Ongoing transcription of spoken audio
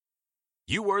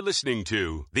You are listening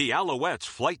to the Alouettes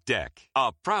Flight Deck,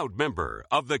 a proud member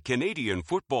of the Canadian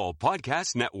Football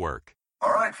Podcast Network.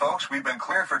 All right, folks, we've been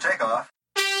cleared for takeoff.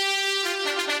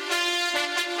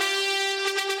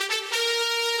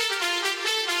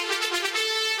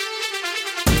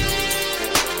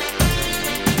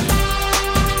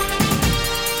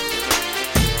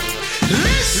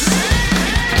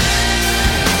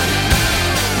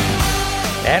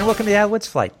 And welcome to the Alouettes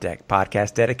Flight Deck,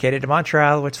 podcast dedicated to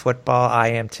Montreal Alouettes football. I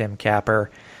am Tim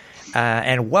Capper,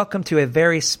 and welcome to a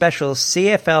very special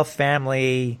CFL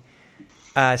family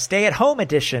stay-at-home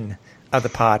edition of the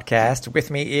podcast.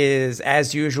 With me is,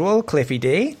 as usual, Cliffy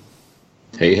D.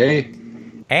 Hey, hey.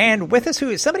 And with us,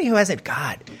 somebody who hasn't,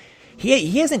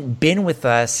 he hasn't been with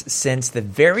us since the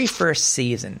very first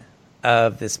season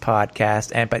of this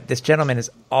podcast, but this gentleman is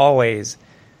always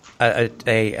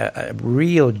a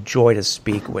real joy to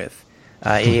speak with.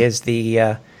 He is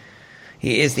the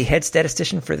head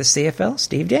statistician for the CFL,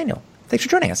 Steve Daniel. Thanks for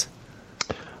joining us.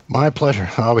 My pleasure.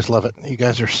 I always love it. You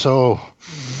guys are so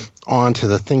on to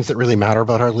the things that really matter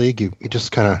about our league. You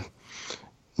just kind of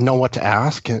know what to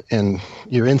ask, and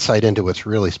your insight into it's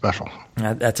really special.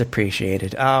 That's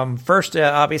appreciated. First,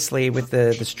 obviously, with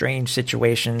the strange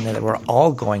situation that we're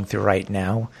all going through right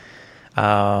now.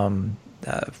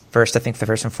 First, I think the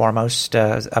first and foremost,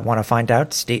 I want to find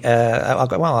out. Steve,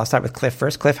 I'll start with Cliff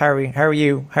first. Cliff, how are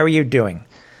you doing?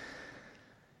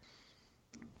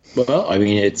 Well, I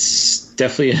mean, it's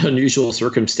definitely an unusual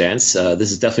circumstance.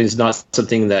 This is definitely not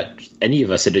something that any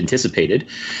of us had anticipated,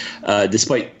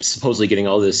 despite supposedly getting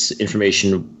all this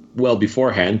information well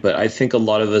beforehand. But I think a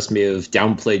lot of us may have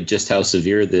downplayed just how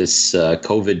severe this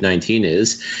COVID-19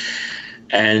 is.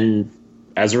 And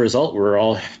as a result, we're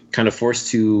all kind of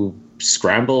forced to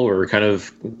scramble, or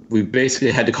we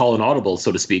basically had to call an audible,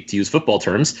 so to speak, to use football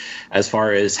terms, as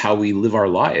far as how we live our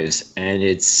lives. And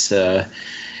it's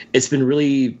been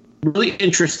really, really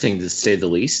interesting, to say the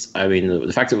least. I mean,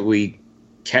 the fact that we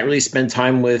can't really spend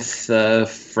time with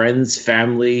friends,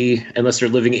 family, unless they're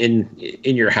living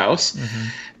in your house,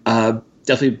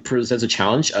 definitely presents a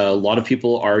challenge. A lot of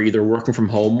people are either working from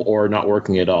home or not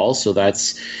working at all, so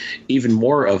that's even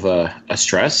more of a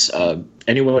stress.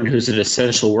 Anyone who's an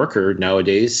essential worker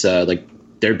nowadays,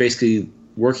 they're basically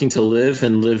working to live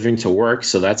and living to work,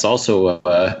 so that's also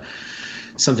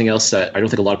something else that I don't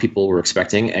think a lot of people were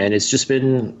expecting. And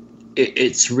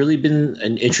it's really been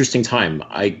an interesting time.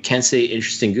 I can't say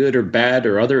interesting good or bad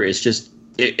or other. It's just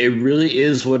it really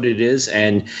is what it is,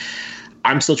 and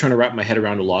I'm still trying to wrap my head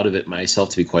around a lot of it myself,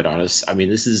 to be quite honest. I mean,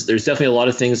 there's definitely a lot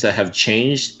of things that have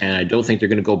changed, and I don't think they're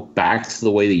going to go back to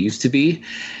the way they used to be.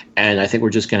 And I think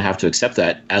we're just going to have to accept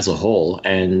that as a whole.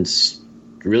 And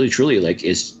really, truly,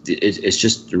 it's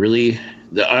just really,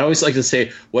 I always like to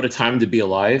say, what a time to be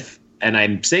alive. And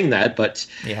I'm saying that, but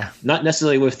not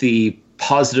necessarily with the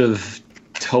positive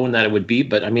tone that it would be.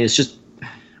 But I mean, it's just,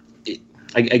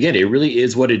 again, it really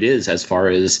is what it is as far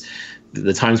as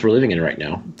the times we're living in right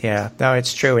now. Yeah, no,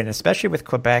 it's true. And especially with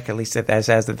Quebec, at least as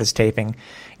of this taping,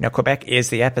 Quebec is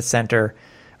the epicenter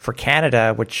for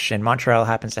Canada, which in Montreal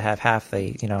happens to have half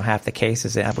the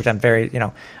cases, which I'm very,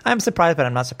 I'm surprised, but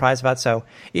I'm not surprised about. So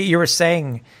you were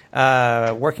saying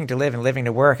working to live and living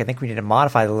to work. I think we need to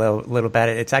modify it a little bit.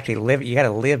 It's actually you got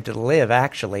to live to live,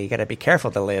 actually. You got to be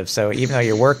careful to live. So even though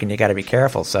you're working, you got to be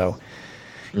careful. So,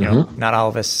 not all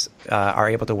of us are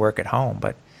able to work at home,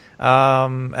 but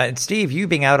and Steve, you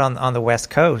being out on the West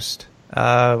Coast,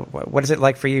 what is it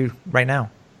like for you right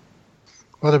now?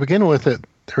 Well, to begin with,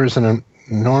 there is an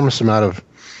enormous amount of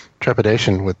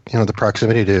trepidation with the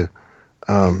proximity to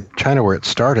China, where it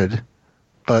started.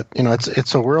 But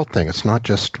it's a world thing. It's not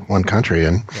just one country,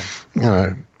 and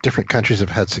different countries have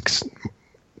had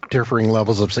differing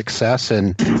levels of success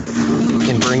in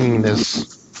bringing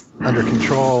this under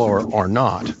control or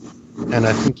not. And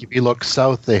I think if you look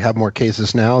south, they have more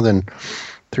cases now than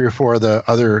 3 or 4 of the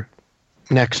other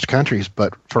next countries.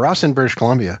 But for us in British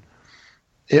Columbia,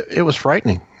 it was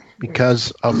frightening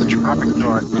because of the traffic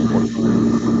on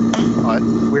it. But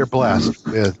we're blessed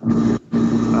with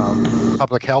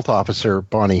Public Health Officer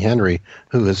Bonnie Henry,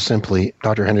 who is simply,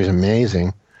 Dr. Henry's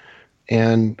amazing,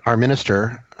 and our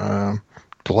minister,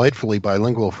 delightfully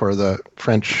bilingual for the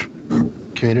French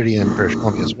community in British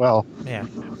Columbia as well. Yeah.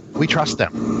 We trust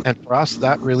them, and for us,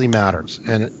 that really matters.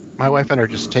 And my wife and I are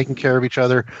just taking care of each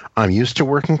other. I'm used to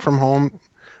working from home.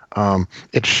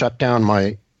 It shut down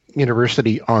my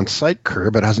university on-site career,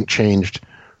 but hasn't changed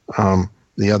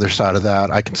the other side of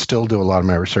that. I can still do a lot of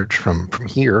my research from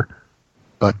here,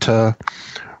 but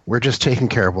we're just taking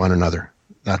care of one another.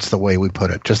 that's the way we put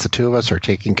it. Just the two of us are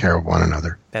taking care of one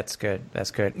another. That's good.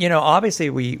 That's good. Obviously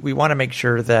we want to make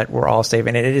sure that we're all safe,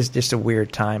 and it is just a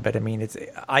weird time. But I mean,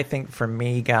 I think for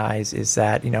me, guys, is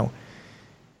that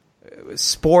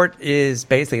sports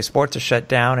are shut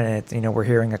down, and it's, we're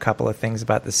hearing a couple of things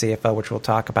about the CFL, which we'll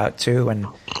talk about too. And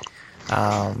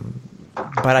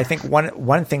but I think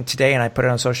one thing today, and I put it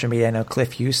on social media. I know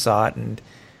Cliff, you saw it, and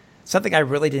something I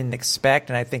really didn't expect,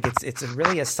 and I think it's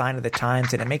really a sign of the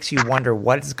times, and it makes you wonder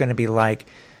what it's going to be like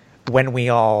when we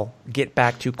all get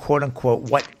back to quote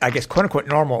unquote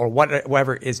normal, or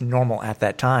whatever is normal at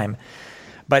that time.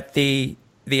 But the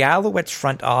Alouettes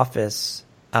front office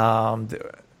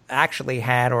actually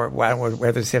had, or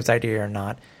whether it's his idea or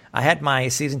not, I had my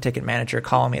season ticket manager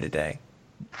call me today,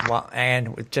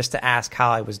 and just to ask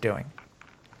how I was doing,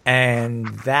 and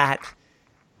that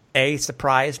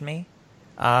surprised me.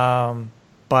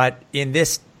 But in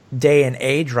this day and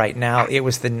age right now, it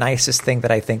was the nicest thing that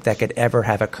I think that could ever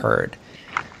have occurred.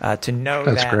 To know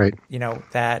that's great.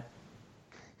 That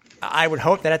I would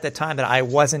hope that at the time that I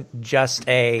wasn't just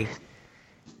it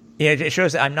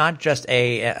shows that I'm not just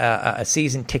a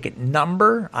season ticket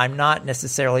number. I'm not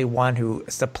necessarily one who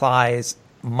supplies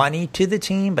money to the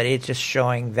team, but it's just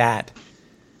showing that,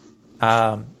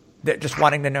 just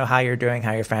wanting to know how you're doing,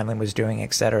 how your family was doing,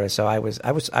 etc. So I was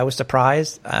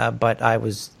surprised, but it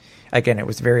was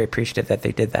very appreciative that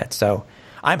they did that. So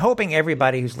I'm hoping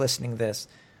everybody who's listening to this,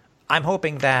 I'm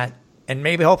hoping that, and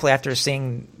hopefully after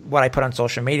seeing what I put on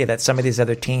social media, that some of these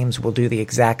other teams will do the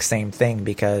exact same thing,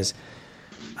 because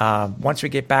once we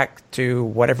get back to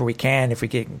whatever we can, if we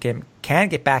can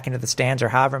get back into the stands, or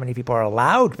however many people are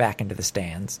allowed back into the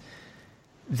stands,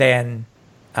 then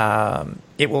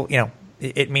it will,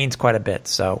 it means quite a bit.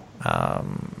 So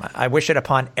I wish it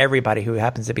upon everybody who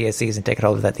happens to be a season ticket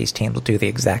holder that these teams will do the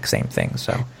exact same thing.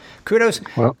 So kudos to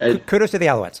the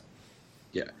Alouettes.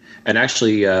 Yeah. And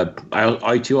actually,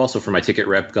 I too, also for my ticket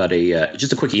rep, got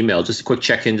just a quick email, just a quick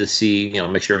check-in to see,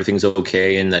 make sure everything's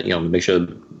okay, and that, make sure,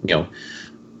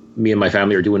 me and my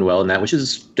family are doing well, and that, which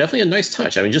is definitely a nice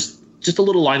touch. I mean, just a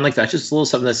little line like that, just a little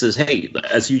something that says, hey,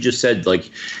 as you just said, like,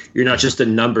 you're not just a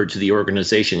number to the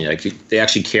organization. Like, they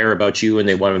actually care about you, and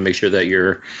they want to make sure that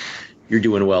you're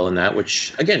doing well in that,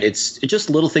 which, again, it's just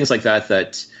little things like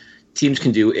that teams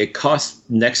can do. It costs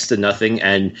next to nothing.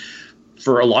 And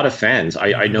for a lot of fans,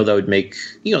 I know that would make,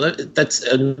 that's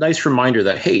a nice reminder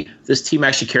that, hey, this team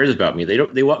actually cares about me.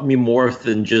 They want me more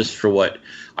than just for what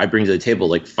I bring to the table,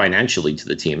 like financially to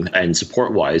the team and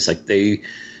support wise. Like they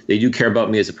do care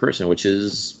about me as a person, which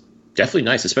is definitely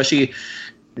nice, especially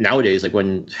nowadays, like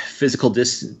when physical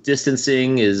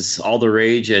distancing is all the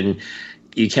rage and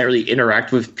you can't really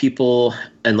interact with people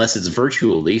unless it's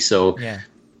virtually. So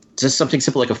just something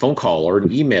simple like a phone call or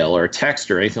an email or a text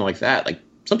or anything like that. Like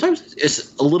sometimes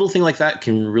it's a little thing like that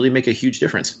can really make a huge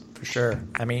difference. For sure.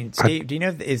 I mean, Steve, do you know,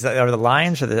 are the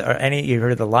Lions you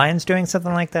heard of the Lions doing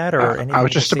something like that? Or I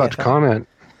was just about to comment,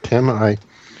 Tim.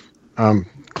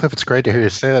 Cliff, it's great to hear you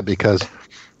say that, because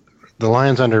the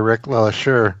Lions under Rick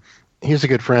LeLacheur, he's a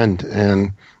good friend,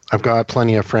 and I've got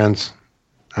plenty of friends,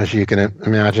 as you can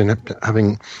imagine,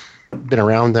 having been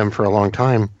around them for a long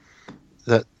time,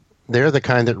 that they're the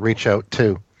kind that reach out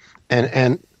too.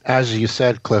 And as you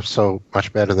said, Cliff, so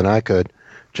much better than I could,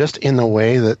 just in the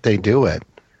way that they do it,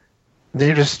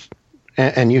 they just,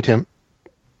 and you, Tim,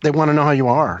 they want to know how you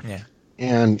are. Yeah.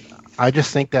 And I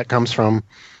just think that comes from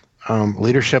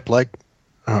leadership like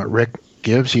Rick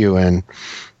gives you. And,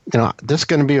 this is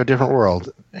going to be a different world.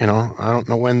 I don't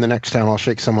know when the next time I'll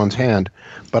shake someone's hand,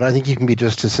 but I think you can be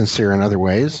just as sincere in other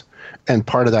ways. And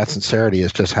part of that sincerity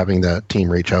is just having the team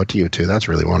reach out to you too. That's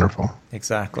really wonderful.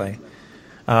 Exactly.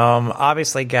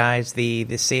 Obviously, guys, the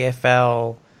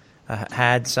CFL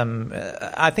had some,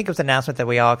 I think it was an announcement that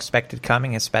we all expected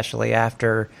coming, especially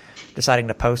after deciding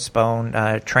to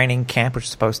postpone training camp, which is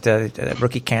supposed to,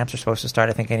 rookie camps are supposed to start,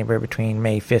 I think, anywhere between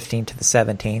May 15th to the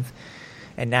 17th.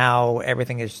 And now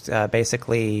everything is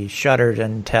basically shuttered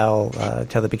until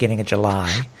the beginning of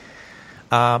July.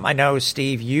 I know,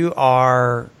 Steve, you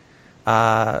are,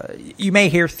 you may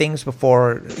hear things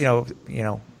before,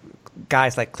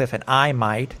 guys like Cliff and I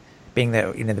might, being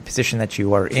the position that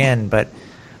you are in, but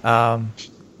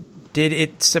did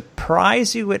it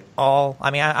surprise you at all? I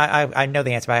mean, I know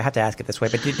the answer, but I have to ask it this way.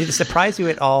 But did it surprise you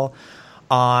at all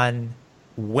on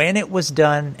when it was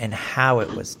done and how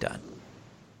it was done?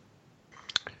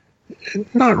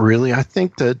 Not really. I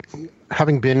think that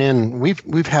having been in,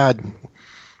 we've had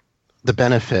the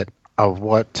benefit of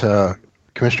what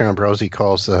Commissioner Ambrosi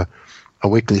calls a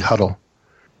weekly huddle,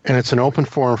 and it's an open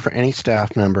forum for any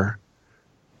staff member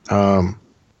to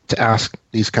ask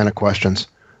these kind of questions.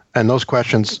 And those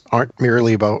questions aren't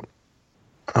merely about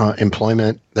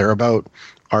employment. They're about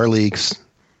our league's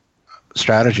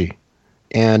strategy.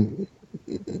 And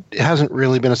it hasn't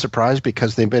really been a surprise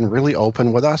because they've been really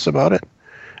open with us about it.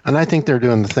 And I think they're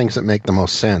doing the things that make the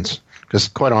most sense. Because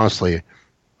quite honestly,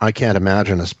 I can't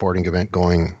imagine a sporting event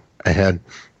going ahead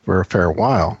for a fair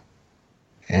while.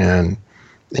 And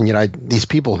yet these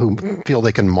people who feel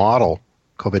they can model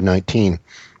COVID-19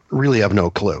 really have no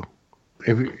clue.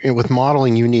 With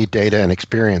modeling, you need data and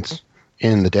experience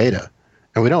in the data.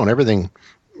 And we don't. Everything,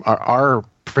 our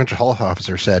provincial health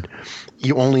officer said,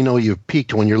 you only know you've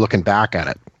peaked when you're looking back at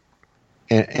it.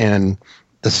 And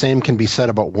the same can be said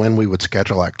about when we would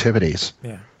schedule activities.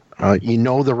 Yeah. You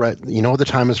know the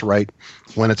time is right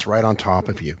when it's right on top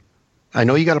of you. I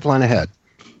know you got to plan ahead,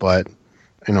 but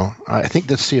I think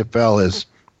the CFL is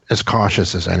as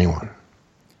cautious as anyone.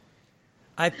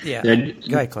 Go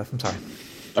ahead, Cliff. I'm sorry.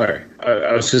 All right.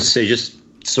 I was going to say, just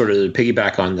sort of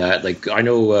piggyback on that. Like, I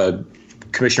know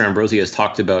Commissioner Ambrosi has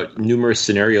talked about numerous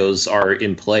scenarios are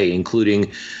in play,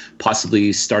 including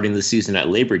possibly starting the season at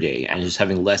Labor Day and just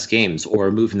having less games,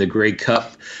 or moving the Grey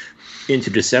Cup into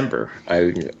December.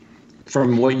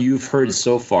 From what you've heard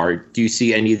so far, do you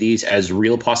see any of these as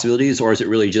real possibilities, or is it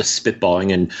really just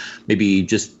spitballing and maybe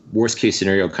just worst case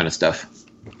scenario kind of stuff?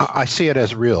 I see it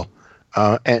as real.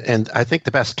 And I think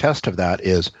the best test of that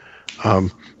is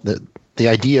the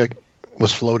idea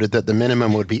was floated that the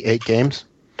minimum would be 8 games.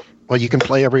 Well, you can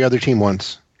play every other team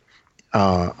once.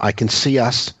 I can see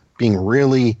us being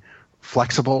really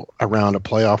flexible around a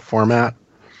playoff format.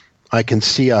 I can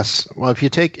see us, well, if you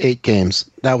take 8 games,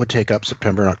 that would take up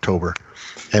September and October.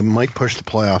 It might push the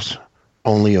playoffs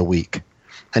only a week.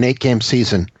 An 8-game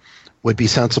season would be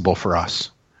sensible for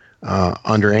us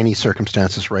under any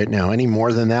circumstances right now. Any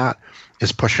more than that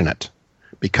is pushing it,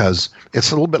 because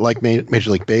it's a little bit like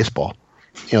Major League Baseball.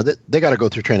 They got to go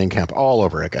through training camp all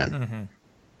over again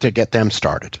to get them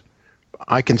started.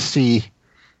 I can see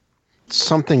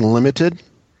something limited.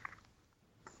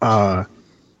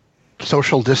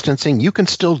 Social distancing, you can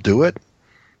still do it.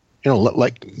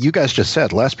 Like you guys just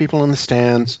said, less people in the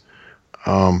stands.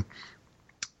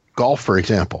 Golf, for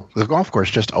example. The golf course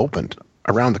just opened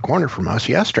around the corner from us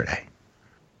yesterday.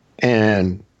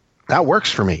 And that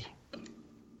works for me.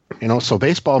 So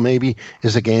baseball maybe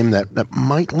is a game that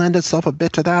might lend itself a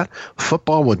bit to that.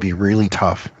 Football would be really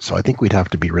tough. So I think we'd have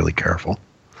to be really careful.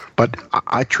 But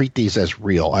I treat these as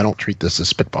real. I don't treat this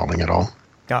as spitballing at all.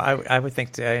 No, I would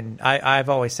think, and I've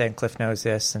always said, and Cliff knows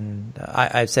this, and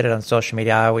I've said it on social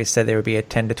media, I always said there would be a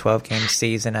 10 to 12 game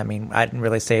season. I mean, I didn't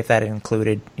really say if that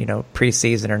included,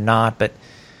 preseason or not, but,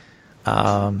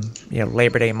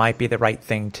 Labor Day might be the right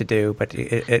thing to do. But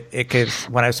it could,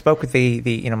 when I spoke with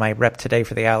the my rep today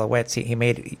for the Alouettes, he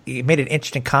made an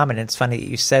interesting comment, and it's funny that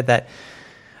you said that.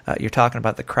 You're talking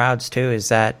about the crowds too. Is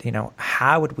that,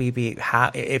 how would we be,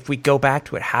 if we go back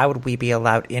to it, how would we be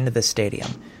allowed into the stadium?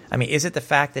 I mean, is it the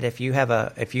fact that if you have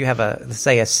a let's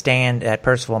say a stand at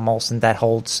Percival Molson that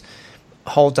holds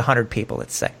 100 people,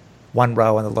 let's say, one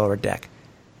row on the lower deck,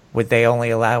 would they only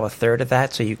allow a third of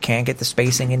that so you can get the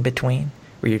spacing in between,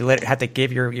 where you have to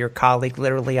give your colleague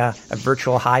literally a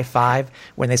virtual high five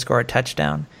when they score a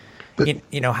touchdown? But,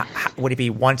 would it be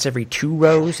once every 2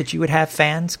 rows that you would have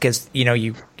fans? Because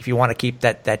if you want to keep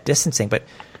that distancing, but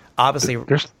obviously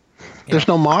there's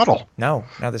no model. No,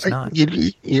 there's not.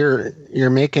 You're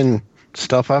making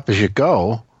stuff up as you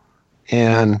go,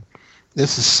 and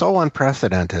this is so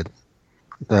unprecedented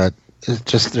that there's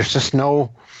just no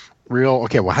real.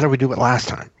 Okay, well, how did we do it last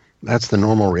time? That's the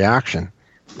normal reaction,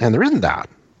 and there isn't that.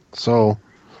 So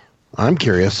I'm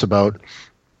curious about,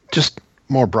 just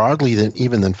more broadly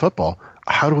than football,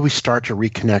 how do we start to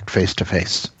reconnect face to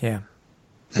face? Yeah,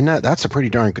 and that's a pretty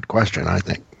darn good question, I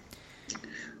think.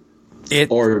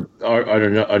 Or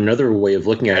another way of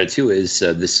looking at it too is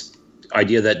this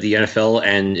idea that the NFL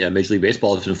and Major League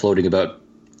Baseball has been floating about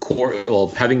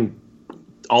having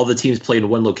all the teams play in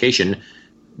one location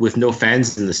with no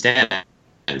fans in the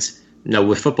stands. Now,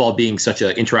 with football being such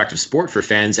an interactive sport for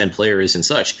fans and players and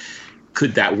such,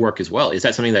 could that work as well? Is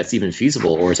that something that's even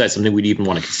feasible, or is that something we'd even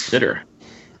want to consider?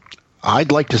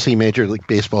 I'd like to see Major League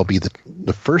Baseball be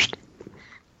the first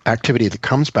activity that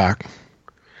comes back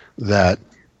that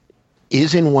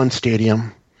is in one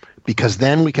stadium, because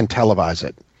then we can televise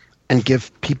it and give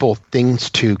people things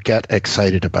to get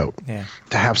excited about. Yeah.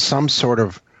 To have some sort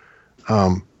of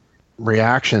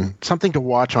reaction, something to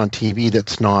watch on TV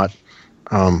that's not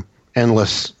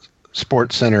endless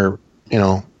Sports Center,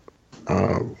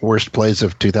 worst plays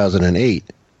of 2008.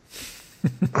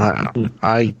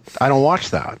 I don't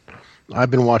watch that.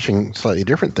 I've been watching slightly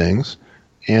different things,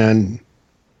 and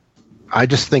I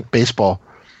just think baseball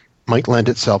might lend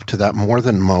itself to that more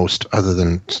than most, other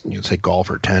than, say, golf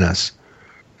or tennis,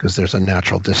 because there's a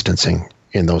natural distancing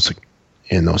in those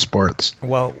sports.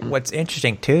 Well, what's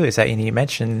interesting too is that you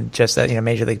mentioned just that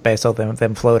Major League Baseball,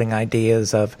 them floating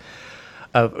ideas of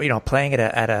playing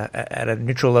at a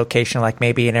neutral location, like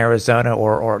maybe in Arizona,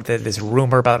 or this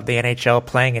rumor about the NHL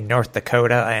playing in North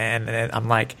Dakota, and I'm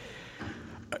like,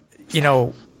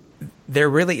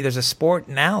 there's a sport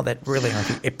now that really,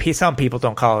 some people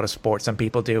don't call it a sport, some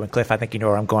people do, and Cliff, I think you know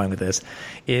where I'm going with this,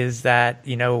 is that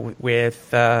with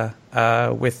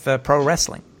pro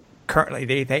wrestling.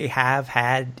 Currently, they have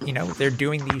had, they're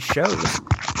doing these shows.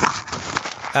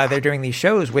 They're doing these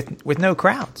shows with no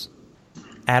crowds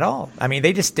at all. I mean,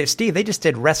 they just did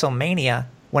WrestleMania,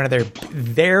 one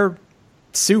of their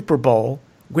Super Bowl,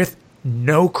 with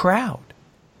no crowd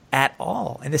at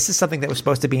all. And this is something that was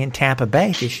supposed to be in Tampa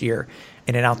Bay this year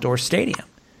in an outdoor stadium.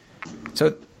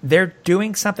 So they're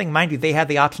doing something. Mind you, they have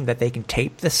the option that they can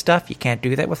tape this stuff. You can't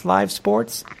do that with live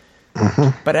sports.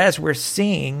 Mm-hmm. But as we're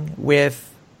seeing with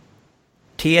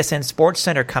TSN Sports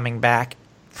Center coming back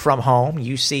from home,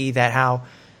 you see that all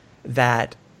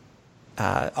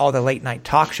the late night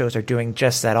talk shows are doing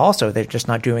just that. Also, they're just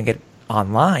not doing it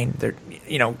online. They're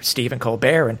Stephen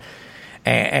Colbert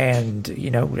and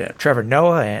Trevor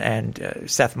Noah and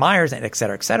Seth Meyers and et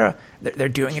cetera. They're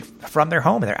doing it from their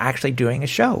home, and they're actually doing a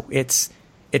show. It's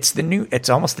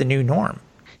almost the new norm,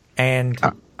 and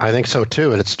I think so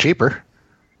too, and it's cheaper.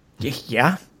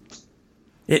 Yeah.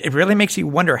 It really makes you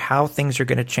wonder how things are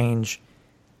going to change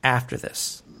after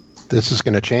this. This is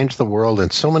going to change the world in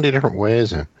so many different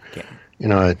ways. And,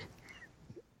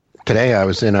 today I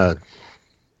was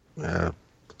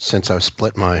since I've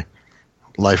split my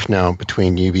life now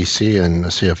between UBC and the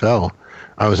CFL,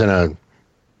 I was in a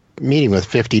meeting with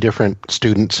 50 different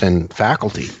students and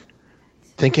faculty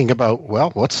thinking about,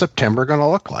 what's September going to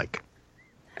look like?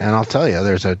 And I'll tell you,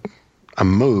 there's a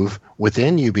move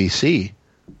within UBC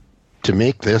to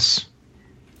make this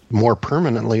more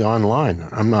permanently online.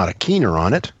 I'm not a keener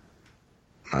on it.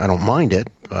 I don't mind it,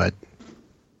 but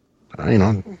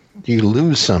you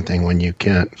lose something when you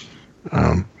can't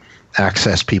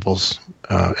access people's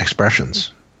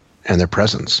expressions and their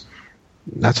presence.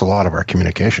 That's a lot of our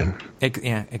communication.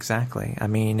 Yeah, exactly. I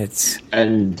mean, it's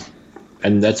and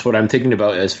that's what I'm thinking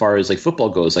about as far as like football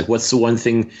goes. Like, what's the one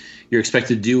thing you're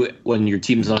expected to do when your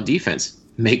team's on defense?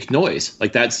 Make noise.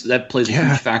 Like that plays a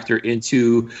huge factor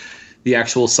into the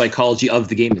actual psychology of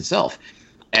the game itself.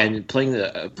 And playing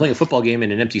a football game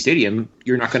in an empty stadium,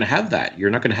 you're not going to have that. You're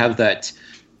not going to have that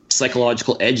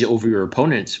psychological edge over your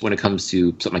opponent when it comes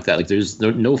to something like that. Like, there's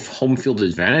no home field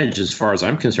advantage as far as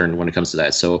I'm concerned when it comes to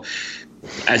that. So,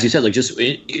 as you said, like just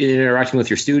interacting with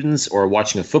your students or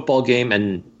watching a football game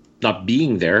and not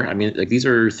being there. I mean, like, these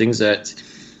are things that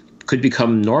could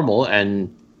become normal,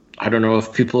 and I don't know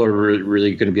if people are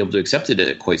really going to be able to accept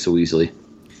it quite so easily.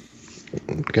 It's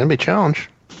going to be a challenge.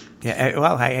 Yeah,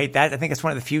 well, I hate that. I think it's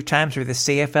one of the few times where the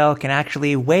CFL can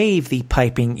actually wave the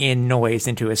piping in noise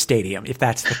into a stadium, if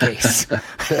that's the case.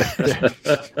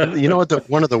 You know what?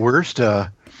 One of the worst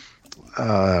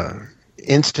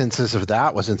instances of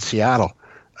that was in Seattle.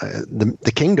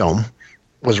 The Kingdome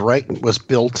was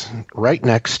built right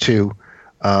next to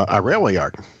a railway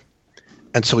yard,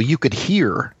 and so you could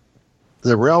hear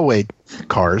the railway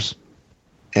cars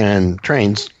and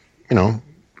trains,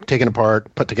 taken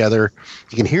apart, put together.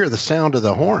 You can hear the sound of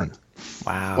the horn.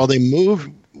 Wow. Well, they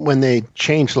moved when they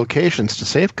changed locations to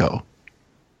Safeco.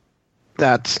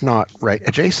 That's not right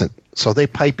adjacent. So they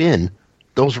pipe in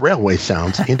those railway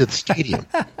sounds into the stadium.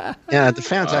 And the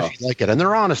fans actually like it, and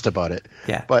they're honest about it.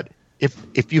 Yeah. But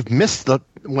if you've missed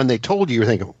when they told you, you're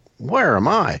thinking, where am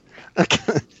I?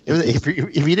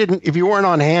 If you weren't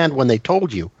on hand when they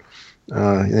told you,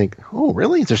 you think, oh,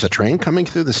 really? There's a train coming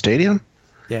through the stadium?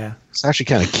 Yeah. It's actually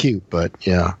kind of cute, but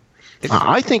yeah.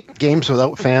 I think games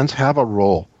without fans have a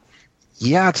role.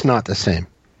 Yeah, it's not the same,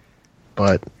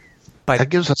 but that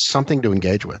gives us something to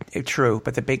engage with. True,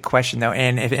 but the big question though,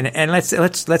 and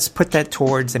let's put that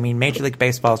towards, I mean, Major League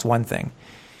Baseball is one thing,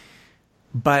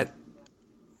 but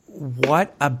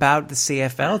what about the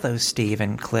CFL though, Steve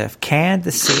and Cliff? Can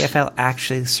the CFL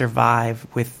actually survive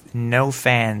with no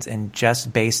fans and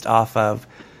just based off of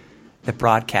the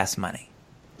broadcast money?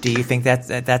 Do you think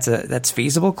that's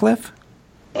feasible, Cliff?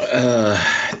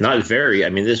 Not very. I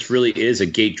mean, this really is a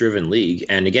gate-driven league,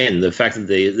 and again, the fact that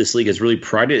this league has really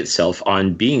prided itself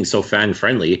on being so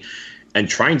fan-friendly and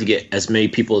trying to get as many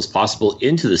people as possible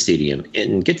into the stadium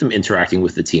and get them interacting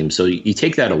with the team. So you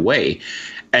take that away,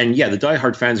 and yeah, the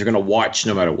diehard fans are going to watch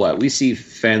no matter what. We see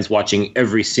fans watching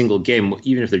every single game,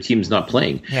 even if their team's not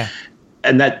playing. Yeah.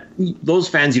 that those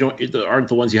fans aren't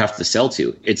the ones you have to sell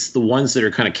to. It's the ones that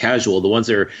are kind of casual, the ones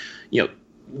that are,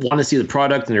 want to see the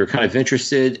product and they're kind of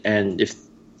interested. And if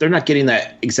they're not getting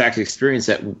that exact experience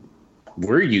that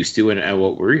we're used to and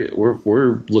what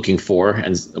we're looking for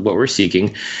and what we're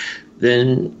seeking,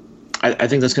 then I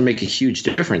think that's going to make a huge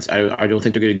difference. I don't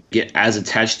think they're going to get as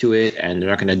attached to it, and they're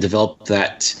not going to develop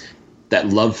that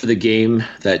love for the game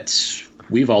that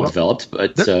we've all developed.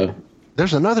 But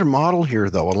there's another model here,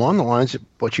 though, along the lines of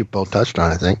what you both touched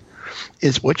on, I think,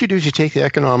 is what you do is you take the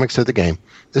economics of the game.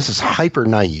 This is hyper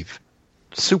naive,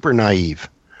 super naive.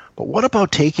 But what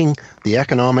about taking the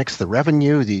economics, the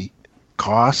revenue, the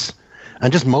costs,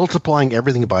 and just multiplying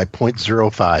everything by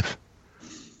 0.05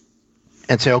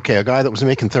 and say, okay, a guy that was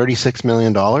making $36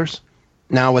 million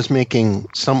now is making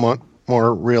somewhat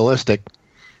more realistic,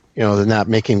 than that,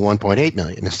 making $1.8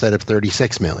 million instead of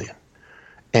 $36 million.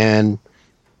 And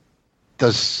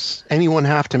does anyone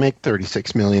have to make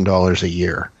 $36 million a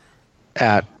year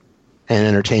at an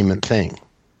entertainment thing?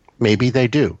 Maybe they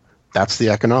do. That's the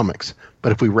economics.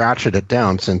 But if we ratchet it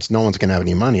down, since no one's going to have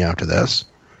any money after this,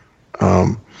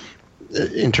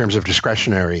 in terms of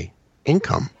discretionary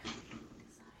income,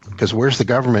 because where's the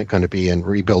government going to be in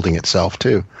rebuilding itself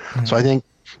too? Mm-hmm. So I think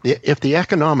if the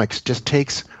economics just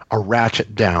takes a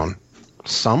ratchet down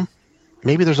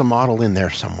maybe there's a model in there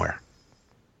somewhere.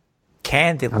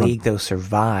 Can the league though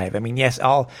survive? I mean, yes,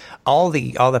 all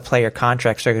the player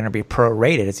contracts are going to be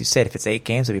prorated, as you said. If it's 8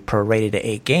 games, it'll be prorated to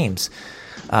 8 games,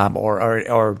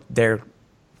 or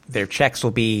their checks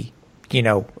will be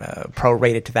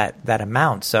prorated to that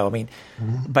amount. So I mean,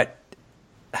 but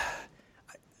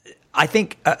I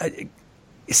think the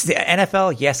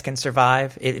NFL, yes, can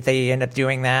survive if they end up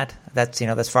doing that.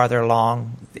 That's farther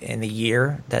along in the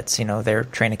year. That's their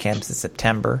training camps in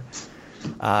September.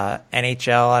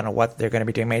 NHL, I don't know what they're going to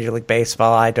be doing. Major League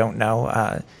Baseball, I don't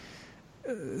know.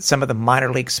 Some of the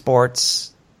minor league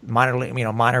sports,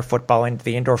 minor football, into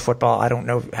the indoor football, I don't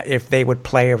know if they would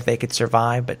play or if they could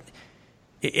survive. But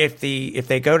if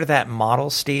they go to that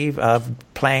model, Steve, of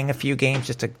playing a few games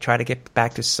just to try to get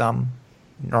back to some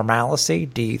normalcy,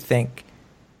 do you think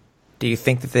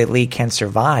that the league can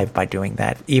survive by doing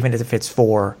that, even if it's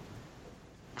for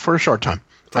a short time?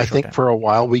 I think for a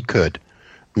while we could.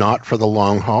 Not for the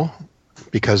long haul,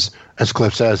 because as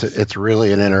Cliff says, it's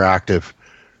really an interactive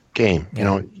game.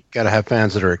 You got to have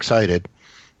fans that are excited,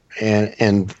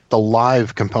 and the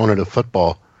live component of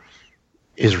football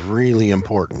is really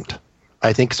important.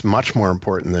 I think it's much more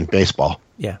important than baseball.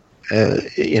 Yeah,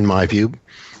 in my view,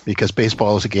 because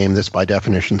baseball is a game that's by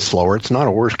definition slower. It's not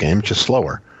a worse game; it's just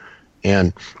slower,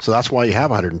 and so that's why you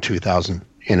have 102,000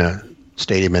 in a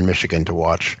stadium in Michigan to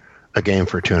watch a game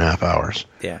for 2.5 hours.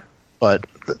 Yeah. But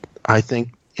I think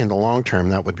in the long term,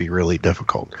 that would be really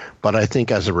difficult. But I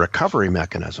think as a recovery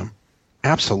mechanism,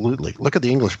 absolutely. Look at the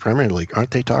English Premier League.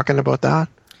 Aren't they talking about that?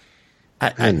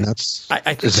 That's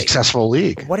a successful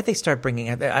league. What did they start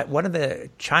bringing? One of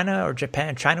the China or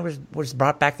Japan. China was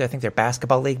brought back there. I think their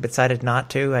basketball league decided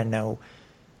not to. I know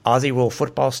Aussie Rule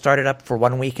Football started up for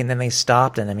 1 week and then they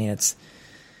stopped. And I mean, it's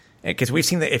because we've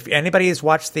seen if anybody has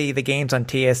watched the games on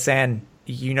TSN,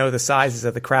 the sizes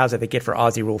of the crowds that they get for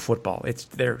Aussie Rule Football. It's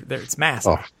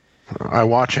massive. Oh, I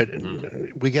watch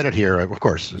it. We get it here, of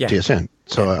course, TSN.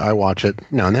 So I watch it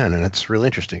now and then, and it's really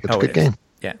interesting. It's a good game.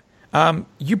 Yeah.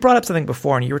 You brought up something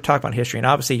before, and you were talking about history, and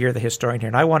obviously you're the historian here,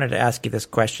 and I wanted to ask you this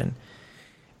question.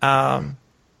 Is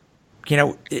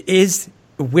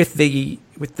with the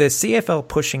CFL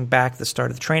pushing back the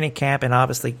start of the training camp and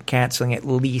obviously canceling at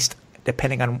least,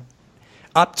 depending on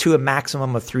up to a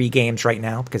maximum of 3 games right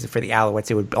now, because for the Alouettes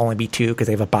it would only be 2 because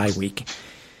they have a bye week.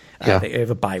 They have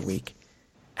a bye week.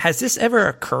 Has this ever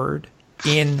occurred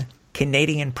in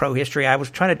Canadian pro history? I was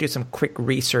trying to do some quick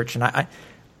research, and I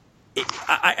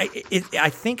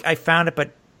think I found it,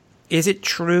 but is it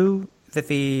true that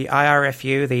the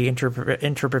IRFU, the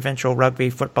Interprovincial Rugby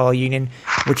Football Union,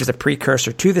 which is a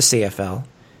precursor to the CFL,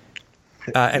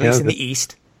 at least in the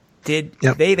East,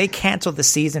 they canceled the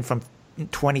season from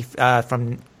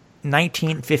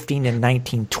 1915 and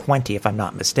 1920, if I'm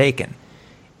not mistaken.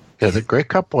 Yeah, the Grey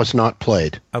Cup was not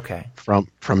played. Okay. From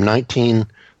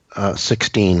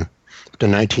 1916 to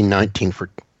 1919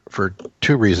 for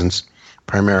 2 reasons,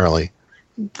 primarily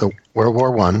the World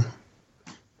War I,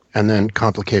 and then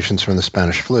complications from the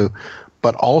Spanish flu,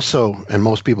 but also, and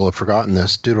most people have forgotten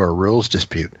this, due to a rules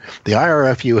dispute. The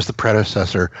IRFU is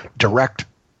the direct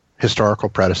historical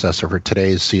predecessor for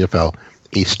today's CFL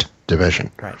East Division.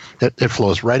 Right. It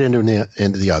flows right into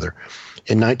the other.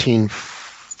 In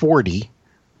 1940,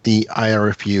 the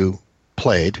IRFU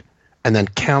played and then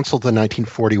canceled the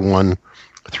 1941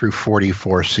 through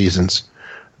 44 seasons.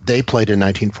 They played in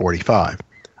 1945.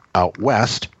 Out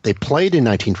west, they played in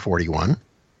 1941.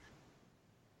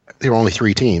 There were only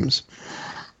 3 teams.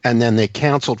 And then they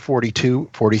canceled 42,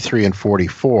 43, and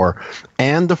 44,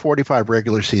 and the 45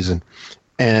 regular season.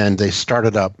 And they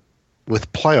started up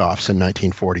with playoffs in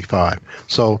 1945.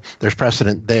 So there's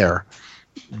precedent there.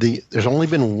 There's only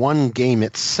been one game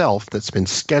itself that's been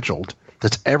scheduled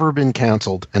that's ever been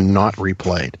canceled and not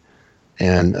replayed.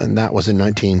 And that was in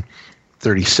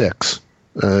 1936.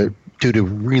 Due to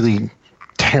really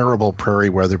terrible prairie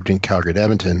weather between Calgary and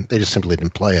Edmonton, they just simply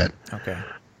didn't play it. Okay.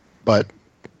 But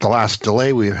the last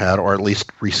delay we've had, or at least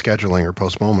rescheduling or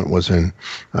postponement, was in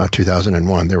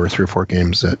 2001. There were 3 or 4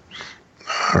 games that,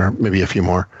 or maybe a few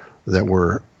more, that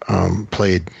were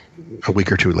played a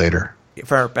week or 2 later.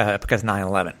 Because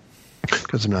 9/11.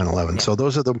 Because of 9/11. Yeah. So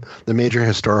those are the major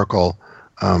historical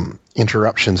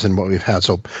interruptions in what we've had.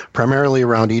 So primarily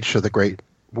around each of the great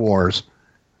wars,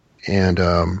 and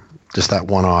just that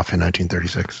one off in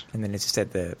 1936. And then as you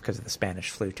said, because of the Spanish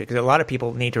flu too. Because a lot of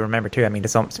people need to remember too. I mean,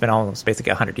 it's been almost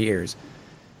basically 100 years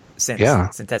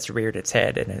since that's reared its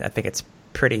head, and I think it's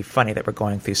pretty funny that we're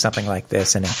going through something like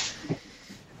this. And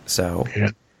so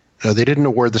they didn't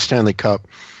award the Stanley Cup,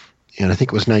 and I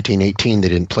think it was 1918 they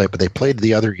didn't play it, but they played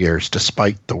the other years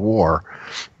despite the war.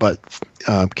 But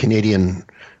Canadian,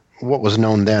 what was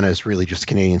known then as really just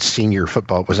Canadian senior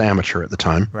football, was amateur at the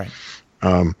time. Right.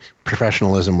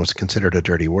 Professionalism was considered a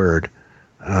dirty word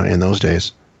in those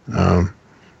days.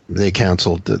 They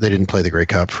canceled. They didn't play the Grey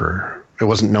Cup it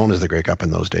wasn't known as the Grey Cup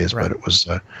in those days, right. But it was.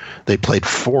 They played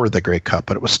for the Grey Cup,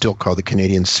 but it was still called the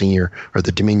Canadian Senior or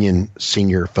the Dominion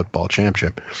Senior Football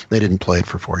Championship. They didn't play it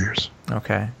for 4 years.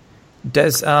 Okay.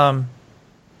 Does the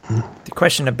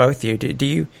question to both of you? Do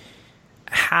you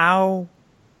how?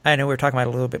 I know we were talking about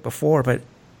it a little bit before, but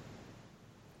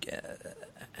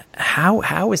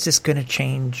how is this going to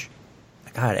change?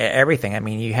 God, everything. I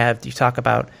mean, you talk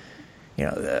about,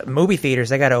 movie theaters.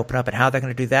 They got to open up, and how they're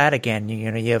going to do that again.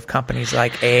 You have companies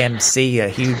like AMC, a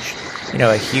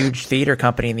huge theater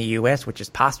company in the U.S., which is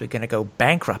possibly going to go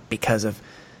bankrupt because of,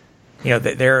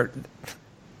 they're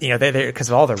because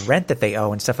of all the rent that they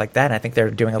owe and stuff like that. And I think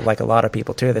they're doing it like a lot of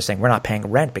people too. They're saying we're not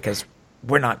paying rent because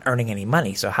we're not earning any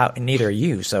money. So and neither are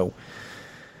you. So,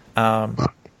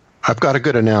 I've got a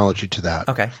good analogy to that.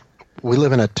 Okay. We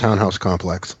live in a townhouse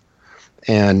complex,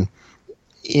 and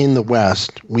in the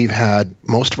West, we've had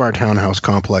most of our townhouse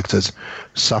complexes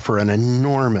suffer an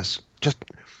enormous, just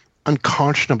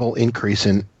unconscionable increase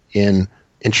in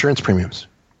insurance premiums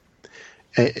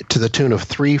to the tune of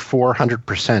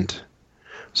 300-400%.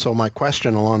 So my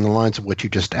question along the lines of what you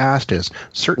just asked is,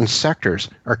 certain sectors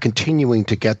are continuing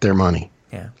to get their money,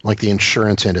 like the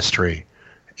insurance industry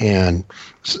and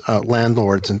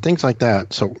landlords and things like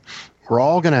that. So we're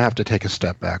all going to have to take a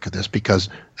step back at this because,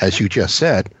 as you just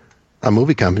said, a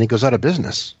movie company goes out of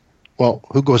business. Well,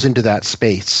 who goes into that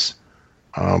space?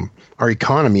 Our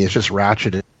economy is just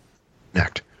ratcheted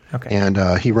necked. Okay. And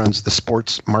he runs the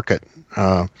sports market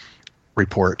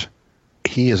report.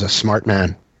 He is a smart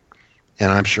man,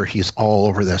 and I'm sure he's all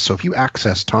over this. So if you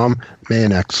access Tom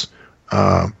Mayenek's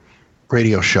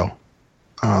radio show,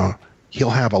 he'll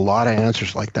have a lot of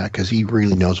answers like that because he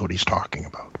really knows what he's talking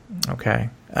about. Okay.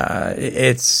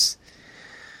 It's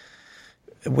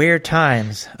weird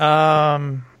times.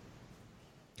 I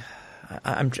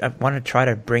want to try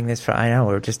to bring this I know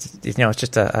we're just, it's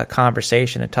just a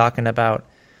conversation and talking about,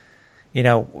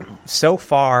 so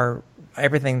far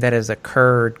everything that has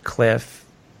occurred, Cliff,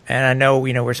 and I know,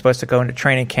 we're supposed to go into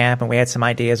training camp and we had some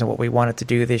ideas on what we wanted to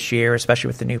do this year, especially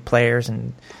with the new players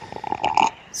and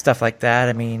stuff like that.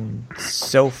 I mean,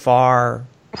 so far,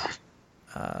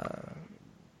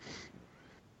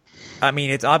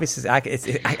 it's obviously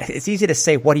it's easy to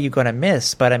say what are you going to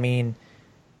miss, but I mean,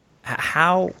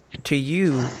 how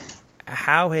has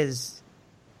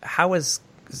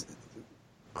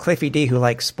Cliffy D, who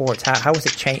likes sports, how has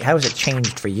it changed? How has it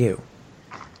changed for you?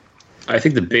 I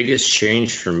think the biggest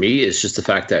change for me is just the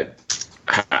fact that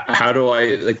how do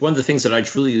I, like, one of the things that I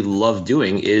truly love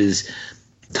doing is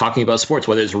talking about sports,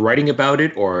 whether it's writing about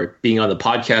it or being on the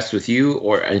podcast with you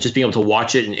and just being able to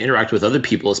watch it and interact with other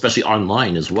people, especially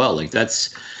online as well. Like,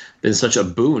 that's been such a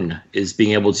boon, is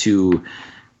being able to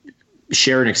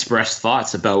share and express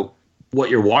thoughts about what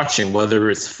you're watching, whether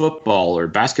it's football or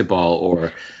basketball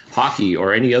or hockey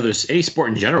or any sport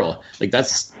in general. Like,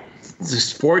 that's the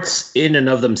sports in and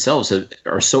of themselves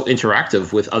are so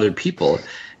interactive with other people,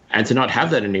 and to not have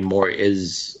that anymore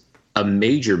is a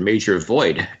major, major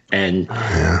void. And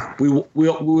we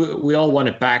all want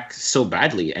it back so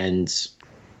badly. And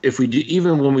if we do,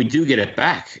 even when we do get it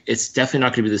back, it's definitely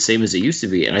not going to be the same as it used to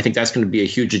be. And I think that's going to be a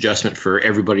huge adjustment for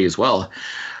everybody as well.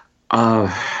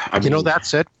 I mean,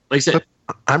 that's it. Like I said,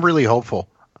 I'm really hopeful.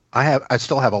 I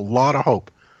still have a lot of hope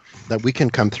that we can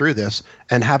come through this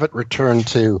and have it return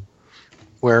to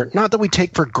where, not that we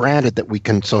take for granted that we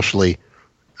can socially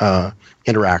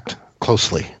interact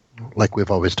closely like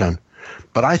we've always done,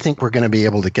 but I think we're going to be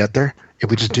able to get there if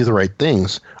we just do the right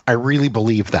things. I really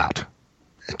believe that,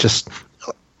 just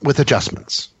with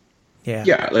adjustments.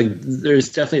 Yeah, like there's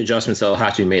definitely adjustments that'll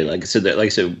have to be made. Like I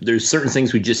said, there's certain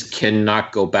things we just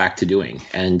cannot go back to doing,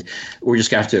 and we're just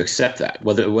gonna have to accept that.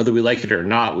 Whether we like it or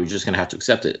not, we're just gonna have to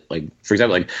accept it. Like, for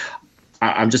example, like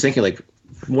I'm just thinking, like,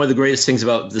 one of the greatest things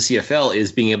about the CFL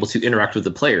is being able to interact with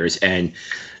the players, and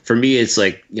for me, it's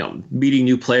like, meeting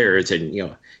new players and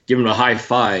giving them a high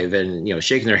five and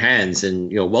shaking their hands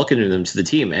and welcoming them to the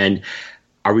team. And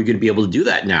are we going to be able to do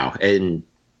that now? And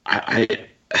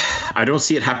I don't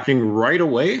see it happening right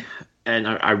away, and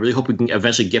I really hope we can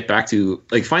eventually get back to,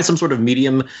 like, find some sort of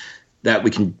medium that we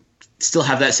can still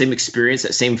have that same experience,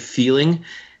 that same feeling,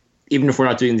 even if we're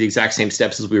not doing the exact same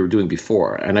steps as we were doing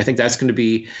before. And I think that's going to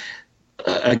be,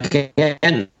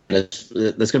 again, that's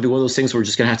going to be one of those things where we're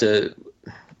just going to have to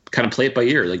kind of play it by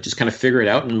ear, like just kind of figure it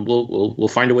out, and we'll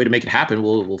find a way to make it happen.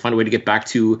 We'll find a way to get back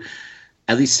to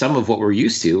at least some of what we're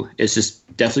used to. It's just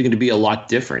definitely going to be a lot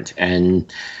different,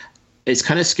 and it's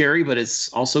kind of scary, but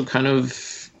it's also kind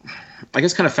of, I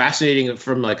guess, kind of fascinating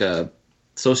from like a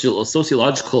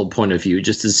sociological point of view,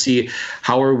 just to see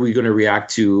how are we going to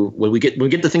react to when we get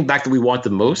the thing back that we want the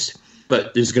most,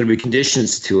 but there's going to be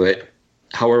conditions to it.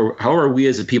 How are we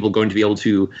as a people going to be able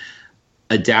to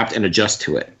adapt and adjust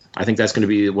to it? I think that's going to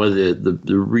be one of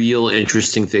the real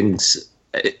interesting things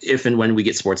if and when we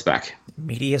get sports back.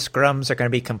 Media scrums are going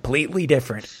to be completely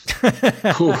different.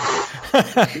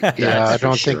 Yeah, I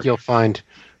don't think you'll find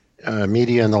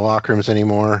media in the locker rooms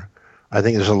anymore. I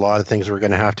think there's a lot of things we're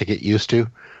going to have to get used to.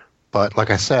 But like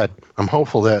I said, I'm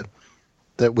hopeful that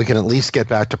we can at least get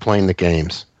back to playing the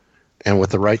games. And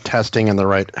with the right testing and the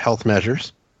right health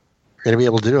measures, we're going to be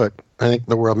able to do it. I think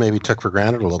the world maybe took for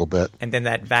granted a little bit. And then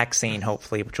that vaccine,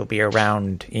 hopefully, which will be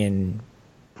around in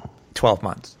 12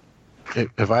 months.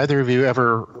 Have either of you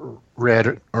ever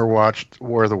read or watched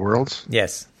War of the Worlds?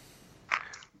 Yes.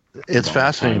 It's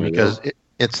fascinating because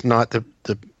it's not the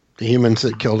humans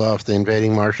that killed off the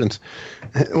invading Martians.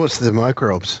 It was the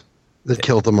microbes that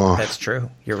killed them off. That's true.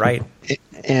 You're right.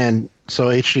 And so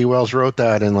H.G. Wells wrote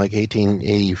that in like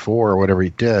 1884 or whatever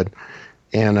he did.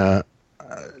 And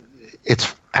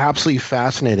it's absolutely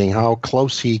fascinating how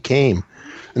close he came.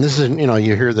 And this is,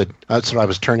 you hear that's what I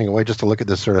was turning away just to look at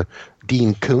this sort of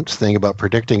Dean Koontz thing about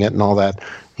predicting it and all that.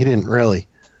 He didn't really,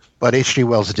 but H.G.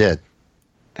 Wells did.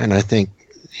 And I think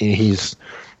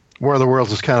War of the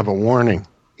Worlds is kind of a warning,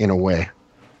 in a way,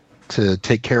 to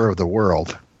take care of the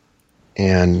world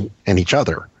and each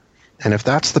other. And if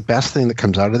that's the best thing that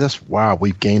comes out of this, wow,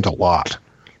 we've gained a lot.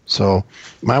 So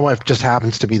my wife just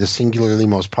happens to be the singularly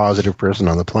most positive person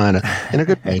on the planet, in a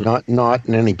good way, not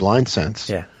in any blind sense.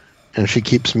 Yeah. And she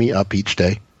keeps me up each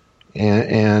day,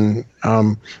 and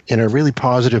in a really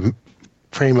positive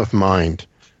frame of mind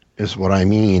is what I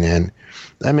mean, and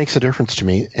that makes a difference to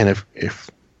me. And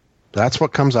if that's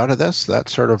what comes out of this, that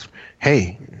sort of,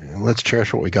 hey, let's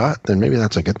cherish what we got, then maybe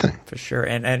that's a good thing. For sure.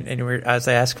 And as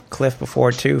I asked Cliff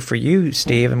before too, for you,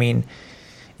 Steve, I mean,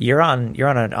 you're on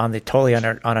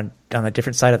a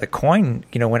different side of the coin,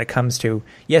 when it comes to,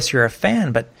 yes, you're a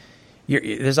fan, but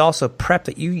there's also prep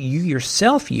that you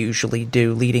yourself usually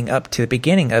do leading up to the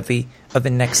beginning of the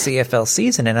next CFL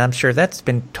season, and I'm sure that's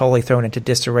been totally thrown into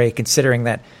disarray, considering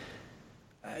that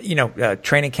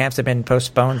training camps have been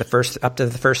postponed. Up to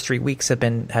the first 3 weeks have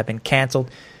been canceled.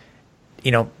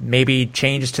 Maybe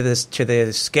changes to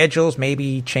the schedules,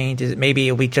 maybe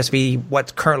it will just be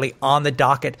what's currently on the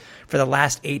docket for the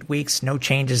last 8 weeks. No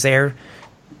changes there.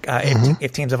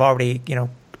 If teams have already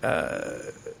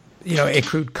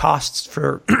accrued costs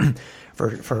for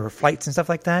for flights and stuff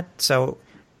like that. So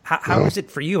how is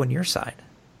it for you on your side?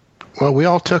 Well, we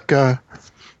all took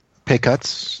pay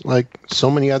cuts like so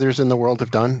many others in the world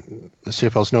have done. The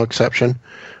CFL is no exception.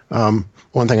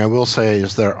 One thing I will say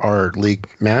is that our league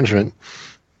management,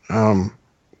 and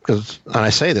I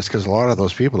say this because a lot of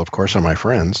those people, of course, are my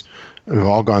friends. We've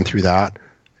all gone through that,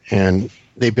 and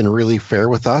they've been really fair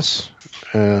with us.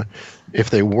 If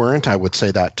they weren't, I would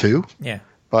say that too. Yeah.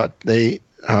 But they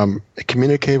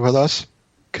communicated with us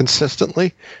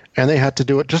consistently, and they had to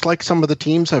do it just like some of the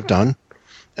teams have done,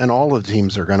 and all of the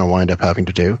teams are going to wind up having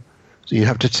to do. So you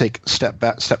have to take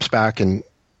steps back in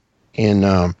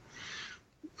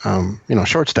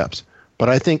short steps. But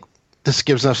I think this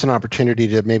gives us an opportunity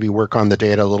to maybe work on the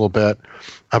data a little bit.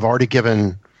 I've already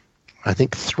given, I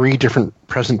think, 3 different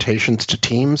presentations to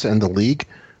teams and the league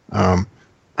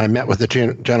I met with the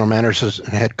general managers and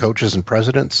head coaches and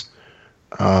presidents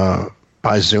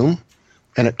by Zoom,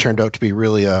 and it turned out to be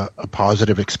really a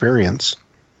positive experience,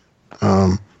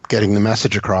 getting the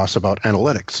message across about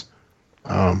analytics.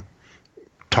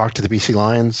 Talked to the BC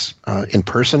Lions in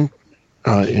person.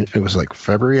 It was like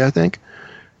February, I think,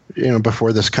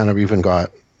 before this kind of even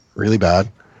got really bad.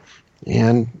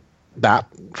 And that,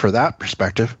 for that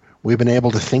perspective, we've been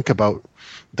able to think about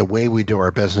the way we do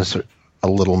our business a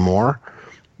little more.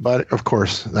 But of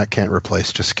course, that can't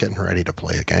replace just getting ready to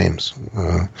play the games.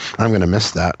 I'm going to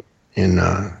miss that in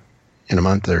a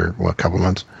month or a couple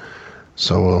months.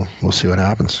 So we'll see what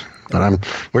happens. But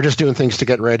we're just doing things to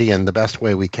get ready in the best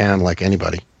way we can, like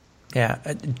anybody. Yeah.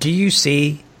 Do you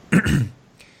see,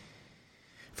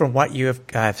 from what you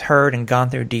have heard and gone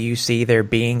through, do you see there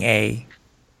being a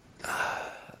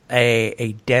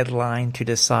deadline to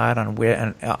decide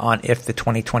on if the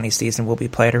 2020 season will be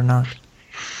played or not?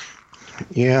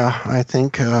 Yeah, I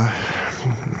think you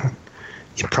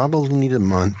probably need a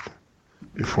month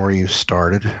before you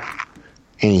started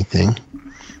anything.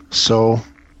 So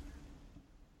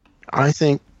I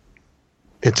think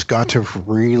it's got to have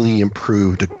really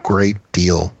improved a great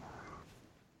deal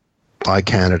by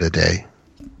Canada Day,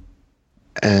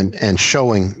 and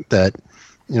showing that,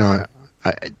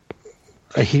 I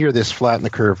hear this flatten the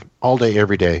curve all day,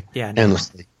 every day,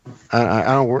 endlessly. I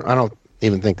don't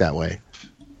even think that way.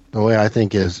 The way I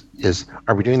think is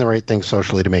are we doing the right thing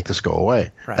socially to make this go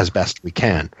away as best we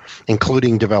can,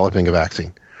 including developing a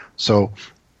vaccine? So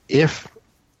if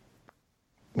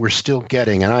we're still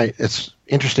getting, and it's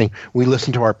interesting, we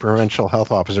listen to our provincial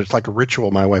health officer. It's like a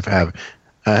ritual my wife and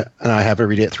I have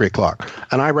every day at 3:00.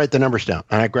 And I write the numbers down,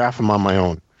 and I graph them on my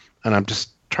own. And I'm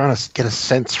just trying to get a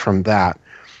sense from that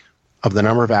of the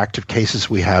number of active cases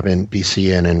we have in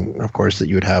BC and of course, that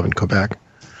you would have in Quebec.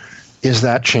 Is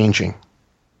that changing?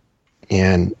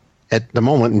 And at the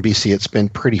moment in BC, it's been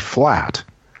pretty flat.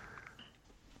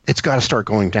 It's got to start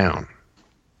going down,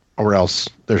 or else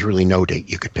there's really no date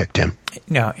you could pick, Tim.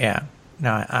 No, yeah.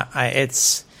 No,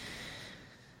 it's,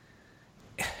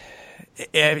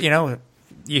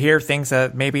 you hear things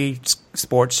that maybe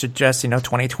sports suggest,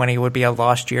 2020 would be a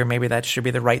lost year. Maybe that should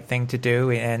be the right thing to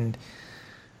do. And,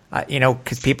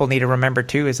 because people need to remember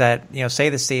too, is that, say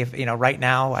the city, right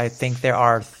now, I think there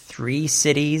are 3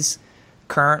 cities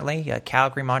currently,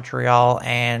 Calgary, Montreal,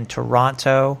 and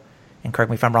Toronto, and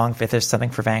correct me if I'm wrong, if there's something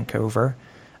for Vancouver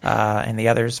and the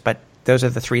others, but those are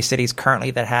the 3 cities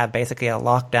currently that have basically a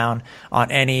lockdown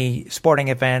on any sporting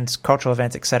events, cultural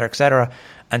events, et cetera,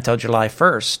 until July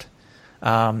 1st.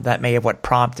 That may have what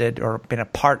prompted or been a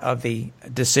part of the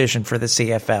decision for the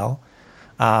CFL.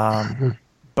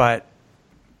 But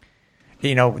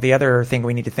the other thing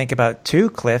we need to think about too,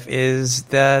 Cliff, is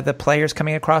the players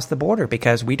coming across the border,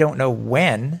 because we don't know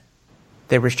when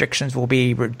the restrictions will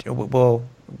be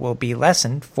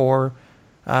lessened for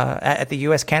at the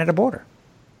U.S.-Canada border.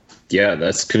 Yeah,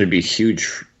 that's going to be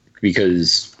huge,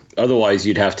 because otherwise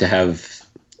you'd have to have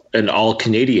an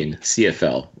all-Canadian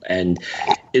CFL. And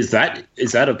is that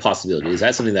a possibility? Is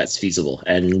that something that's feasible?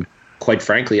 And quite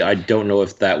frankly, I don't know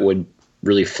if that would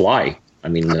really fly. I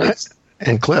mean,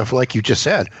 and Cliff, like you just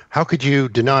said, how could you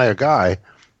deny a guy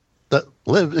that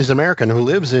is American who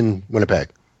lives in Winnipeg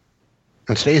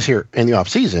and stays here in the off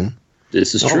season?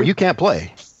 This is true. You can't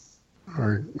play.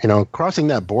 Or, crossing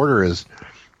that border is,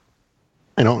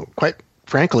 quite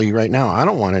frankly, right now, I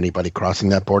don't want anybody crossing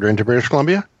that border into British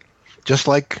Columbia. Just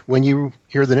like when you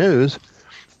hear the news,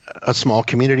 a small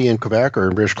community in Quebec or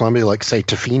in British Columbia, like, say,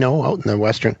 Tofino out in the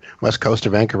west coast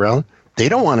of Vancouver Island, they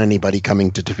don't want anybody coming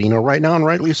to Tofino right now, and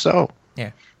rightly so.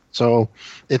 Yeah. So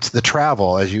it's the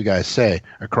travel, as you guys say,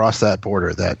 across that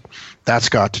border that's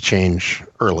got to change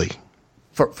early.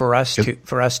 For us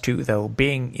too, though,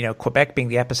 being Quebec being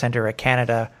the epicenter of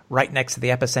Canada, right next to the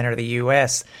epicenter of the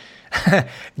U.S.,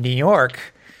 New York,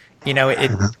 it's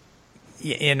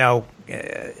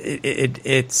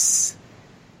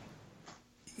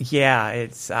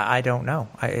I don't know.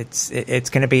 It's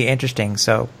going to be interesting.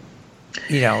 So,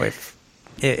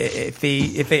 if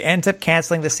they ends up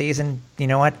canceling the season, you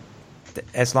know what?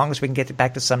 As long as we can get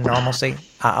back to some normalcy,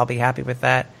 I'll be happy with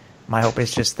that. My hope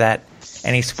is just that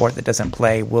any sport that doesn't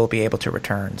play will be able to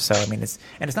return. So I mean, it's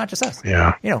not just us.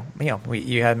 Yeah.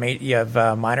 You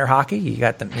have minor hockey. You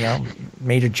got the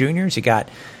major juniors. You got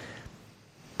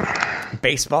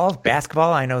baseball,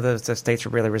 basketball. I know those states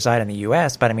really reside in the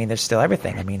U.S., but I mean, there's still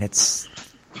everything. I mean, it's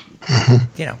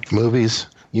movies,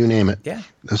 you name it. Yeah.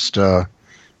 Just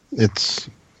it's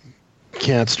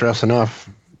can't stress enough.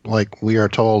 Like we are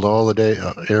told all the day,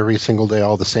 every single day,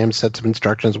 all the same sets of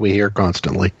instructions we hear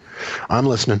constantly. I'm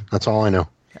listening. That's all I know.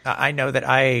 I know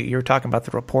that you were talking about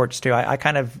the reports too. I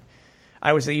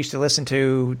used to listen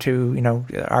to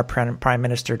our Prime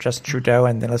Minister Justin Trudeau,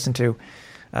 and then listen to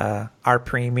our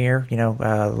Premier,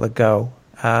 Legault,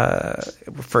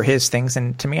 for his things.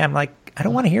 And to me, I'm like, I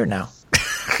don't want to hear it now.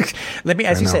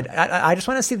 As you said, I just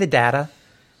want to see the data.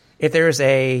 If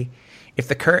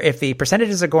the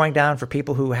percentages are going down for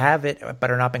people who have it but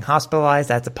are not being hospitalized,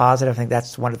 that's a positive. I think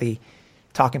that's one of the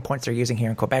talking points they're using here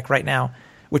in Quebec right now,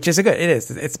 which is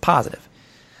it's positive.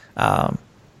 But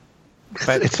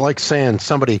it's like saying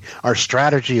our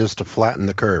strategy is to flatten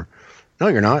the curve. No,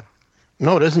 you're not.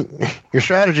 No, it isn't. Your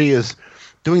strategy is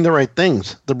doing the right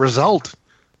things. The result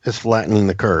is flattening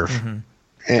the curve. Mm-hmm.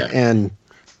 And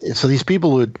so these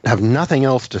people who have nothing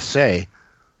else to say,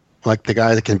 like the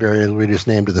guy that can barely read his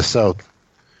name to the south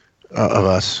of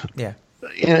us. Yeah.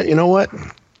 You know what?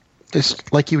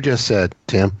 Just like you just said,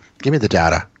 Tim, give me the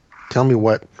data. Tell me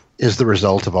what is the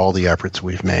result of all the efforts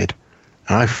we've made.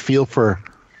 And I feel for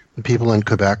the people in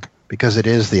Quebec because it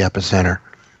is the epicenter.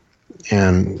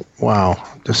 And wow,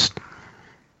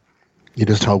 you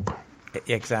just hope.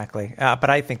 Exactly. But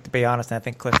I think, to be honest, and I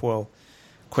think Cliff will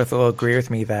agree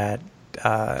with me that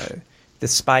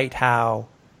despite how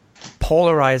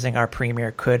polarizing our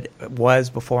premier was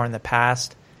before in the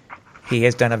past, he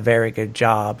has done a very good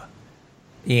job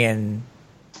in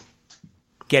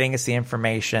getting us the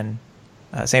information.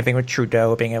 Same thing with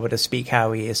Trudeau, being able to speak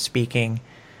how he is speaking.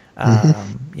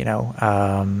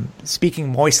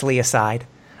 Speaking moistly aside.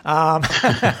 Yeah.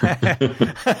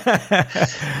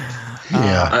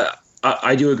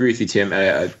 I do agree with you, Tim.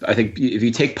 I think if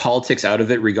you take politics out of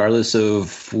it, regardless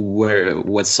of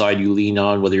what side you lean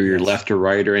on, whether you're left or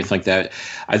right or anything like that,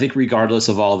 I think regardless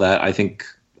of all that, I think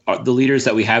the leaders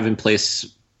that we have in place,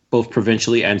 both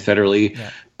provincially and federally,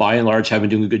 by and large, have been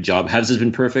doing a good job. Has this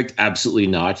been perfect? Absolutely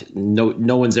not.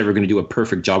 No one's ever going to do a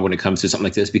perfect job when it comes to something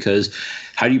like this, because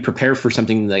how do you prepare for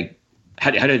something like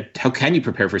how can you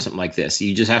prepare for something like this?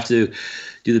 You just have to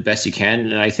do the best you can.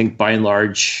 And I think by and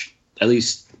large, at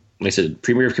least, like I said,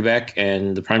 Premier of Quebec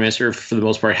and the Prime Minister, for the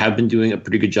most part, have been doing a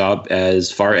pretty good job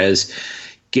as far as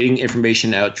getting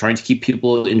information out, trying to keep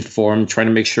people informed, trying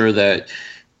to make sure that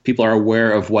people are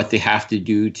aware of what they have to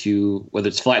do to, whether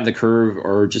it's flatten the curve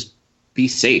or just be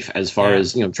safe, as far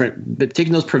as,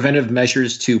 taking those preventive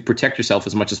measures to protect yourself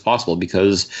as much as possible,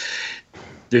 because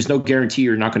there's no guarantee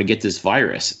you're not going to get this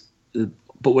virus.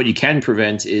 But what you can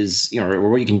prevent is, or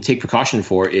what you can take precaution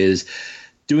for is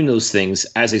doing those things,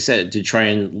 as I said, to try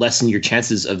and lessen your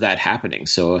chances of that happening.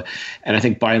 So, and I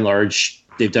think by and large,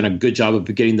 they've done a good job of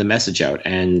getting the message out.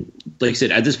 And like I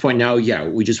said, at this point now,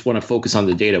 we just want to focus on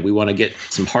the data. We want to get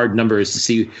some hard numbers to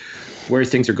see where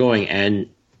things are going. And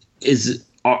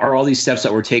are all these steps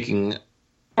that we're taking,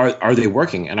 are they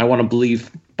working? And I want to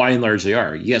believe by and large they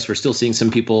are. Yes, we're still seeing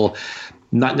some people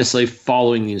not necessarily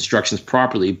following the instructions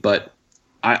properly, but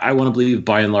I want to believe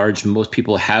by and large most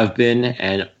people have been,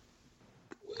 and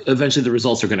eventually the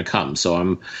results are going to come. So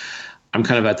I'm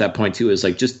kind of at that point too, is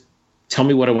like, just tell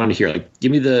me what I want to hear. Like,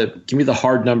 give me the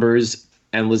hard numbers,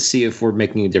 and let's see if we're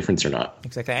making a difference or not.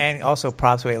 Exactly. And also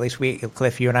props, at least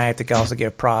Cliff, you and I have to also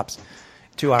give props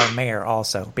to our mayor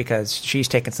also, because she's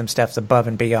taken some steps above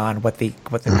and beyond what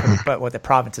the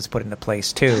province has put into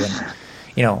place too.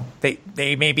 And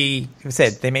they may be,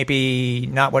 they may be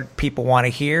not what people want to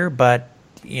hear, but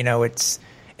it's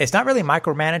not really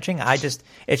micromanaging.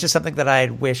 It's just something that I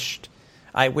wished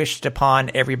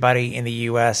upon everybody in the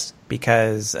U.S.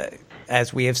 because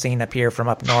as we have seen up here from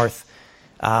up north,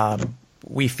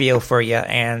 we feel for you.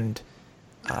 And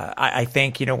I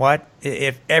think,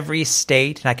 if every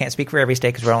state, and I can't speak for every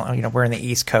state because we're in the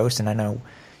East Coast, and I know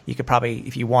you could probably,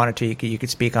 if you wanted to, you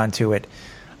could speak onto it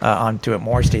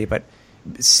more, Steve, but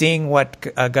seeing what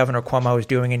Governor Cuomo is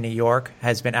doing in New York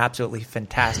has been absolutely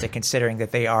fantastic, considering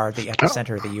that they are the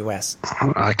epicenter of the U.S.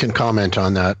 I can comment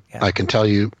on that. Yeah. I can tell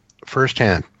you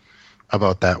firsthand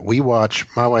about that. We watch,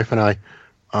 my wife and I,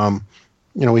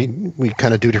 we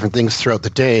kind of do different things throughout the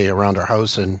day around our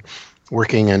house and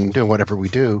working and doing whatever we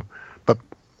do, but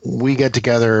we get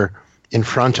together in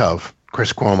front of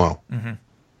Chris Cuomo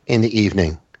in the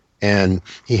evening. And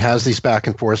he has these back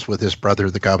and forths with his brother,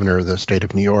 the governor of the state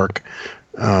of New York.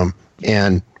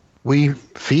 And we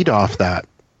feed off that.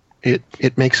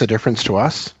 It makes a difference to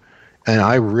us. And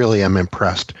I really am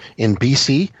impressed. In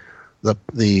BC,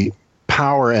 the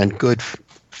power and good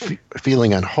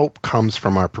feeling and hope comes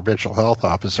from our provincial health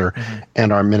officer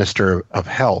and our minister of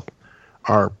health.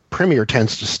 Our premier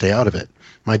tends to stay out of it.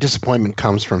 My disappointment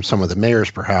comes from some of the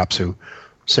mayors, perhaps, who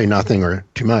say nothing or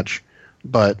too much.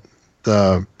 But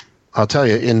I'll tell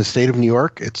you, in the state of New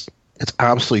York, it's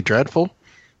absolutely dreadful.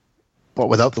 But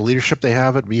without the leadership they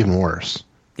have, it'd be even worse.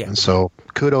 Yeah. And so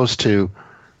kudos to,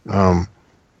 Governor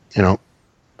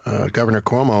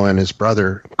Cuomo and his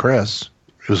brother Chris,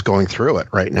 who's going through it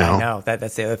right now. I know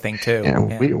that's the other thing too.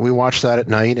 And we watch that at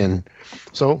night, and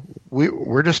so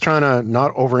we're just trying to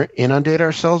not over inundate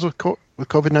ourselves with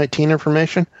COVID-19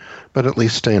 information, but at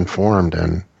least stay informed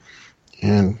and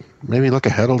maybe look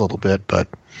ahead a little bit. But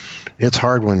it's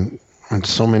hard when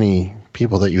so many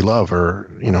people that you love are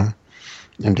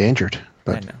endangered.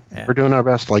 But we're doing our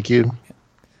best, like you.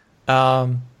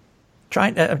 I'm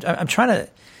trying to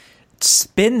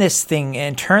spin this thing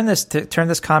and turn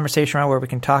this conversation around where we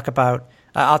can talk about.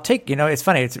 I'll take. It's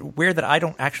funny. It's weird that I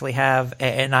don't actually have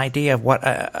an idea of what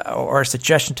or a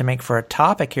suggestion to make for a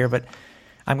topic here, but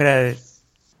I'm going to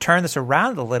turn this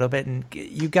around a little bit. And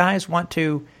you guys want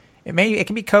to? It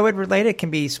can be COVID related. It can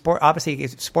be obviously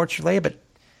sports related, but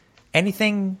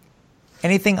anything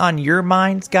on your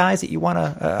minds, guys, that you want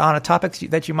to on a topic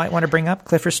that you might want to bring up,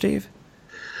 Cliff or Steve?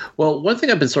 Well, one thing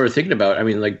I've been sort of thinking about, I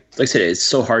mean, like I said, it's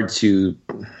so hard to,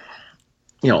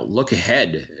 look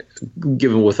ahead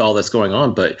given with all that's going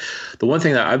on. But the one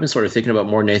thing that I've been sort of thinking about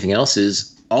more than anything else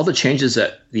is all the changes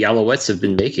that the Alouettes have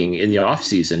been making in the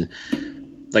offseason.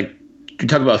 Like, you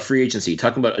talk about free agency,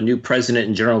 talking about a new president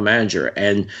and general manager.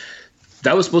 And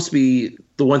that was supposed to be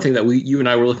the one thing that you and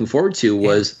I were looking forward to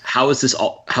was how's this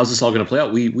all going to play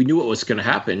out? We knew what was going to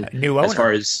happen. New owner. As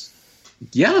far as,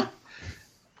 yeah.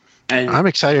 And I'm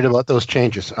excited about those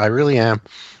changes. I really am.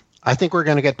 I think we're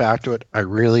going to get back to it. I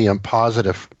really am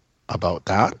positive about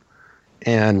that.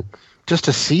 And just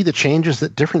to see the changes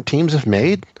that different teams have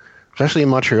made, especially in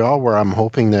Montreal, where I'm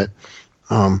hoping that,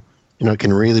 it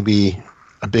can really be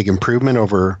a big improvement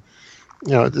over,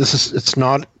 it's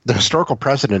not, the historical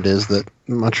precedent is that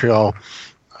Montreal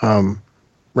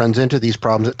runs into these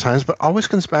problems at times, but always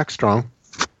comes back strong.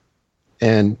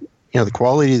 And, the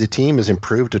quality of the team has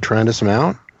improved a tremendous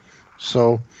amount.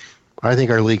 So I think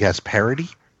our league has parity.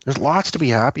 There's lots to be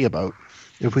happy about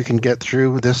if we can get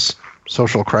through this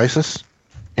social crisis,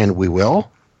 and we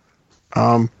will.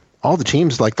 All the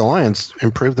teams, like the Lions,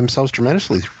 improve themselves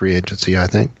tremendously through free agency, I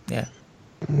think. Yeah.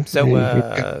 So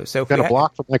if got a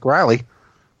block from Mike Riley.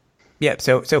 Yeah.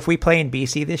 So if we play in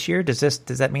BC this year, does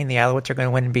that mean the Alouettes are going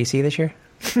to win in BC this year?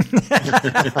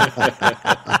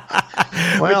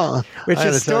 Well, which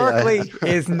historically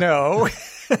is no.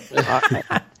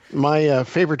 My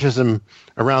favoritism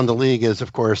around the league is,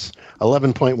 of course,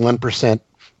 11.1%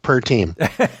 per team.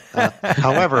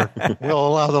 However, we'll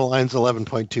allow the Lions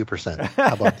 11.2%.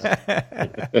 How about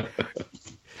that?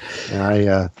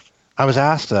 And I was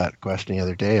asked that question the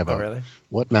other day about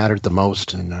what mattered the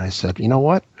most, and I said, you know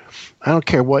what? I don't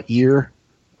care what year,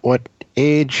 what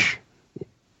age,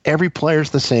 every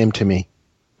player's the same to me.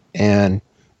 And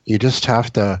you just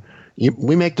have to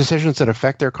we make decisions that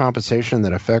affect their compensation,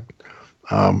 that affect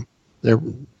how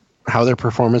their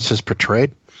performance is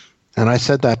portrayed. And I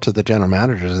said that to the general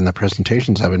managers in the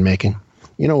presentations I've been making.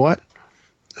 You know what?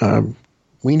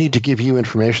 We need to give you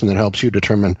information that helps you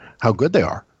determine how good they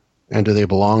are and do they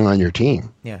belong on your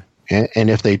team. Yeah. And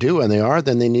if they do and they are,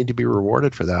 then they need to be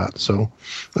rewarded for that. So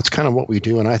that's kind of what we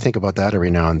do, and I think about that every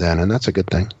now and then, and that's a good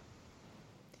thing.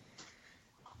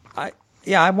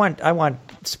 I want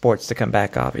sports to come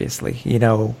back, obviously.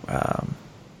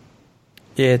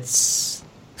 It's...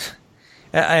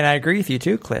 And I agree with you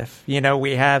too, Cliff.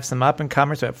 We have some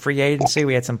up-and-comers, we have free agency,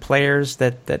 we had some players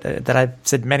that I've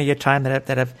said many a time that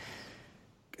have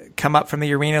come up from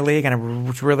the Arena League, and I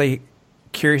was really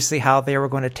curious to see how they were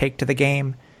going to take to the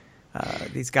game.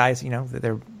 These guys,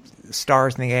 they're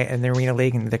stars in the Arena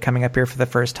League, and they're coming up here for the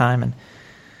first time. And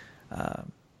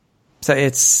so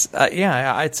it's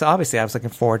it's obviously I was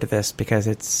looking forward to this because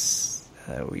it's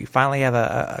we finally have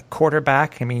a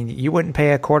quarterback. I mean, you wouldn't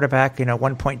pay a quarterback,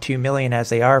 $1.2 million as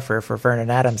they are for Vernon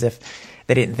Adams if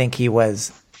they didn't think he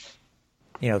was,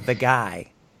 the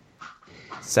guy.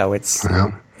 So it's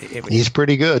he's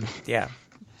pretty good. Yeah.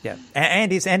 Yeah,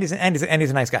 and he's a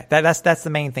nice guy. That's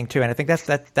the main thing too, and I think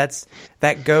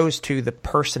that goes to the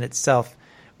person itself,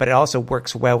 but it also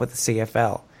works well with the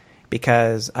CFL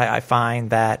because I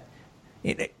find that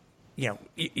there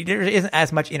isn't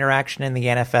as much interaction in the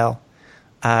NFL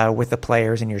with the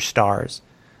players and your stars,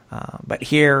 but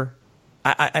here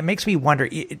it makes me wonder.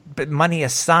 But money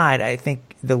aside, I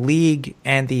think the league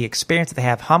and the experience that they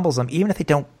have humbles them, even if they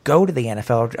don't go to the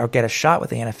NFL or get a shot with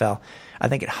the NFL. I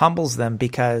think it humbles them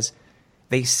because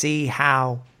they see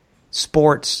how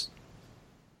sports,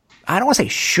 I don't want to say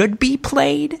should be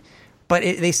played, but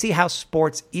they see how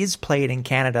sports is played in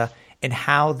Canada and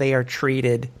how they are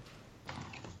treated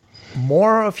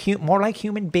more like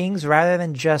human beings rather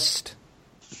than just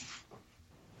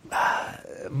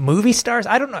movie stars.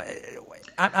 I don't know.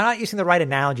 I'm not using the right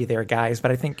analogy there, guys,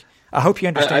 but I hope you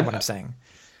understand what I'm saying.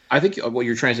 I think what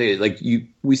you're trying to say, like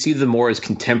we see them more as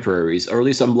contemporaries, or at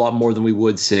least a lot more than we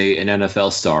would say an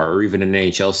NFL star or even an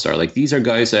NHL star. Like these are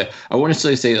guys that I wouldn't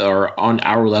necessarily say are on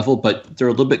our level, but they're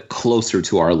a little bit closer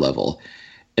to our level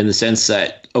in the sense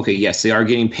that, okay, yes, they are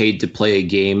getting paid to play a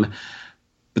game,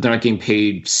 but they're not getting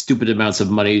paid stupid amounts of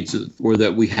money or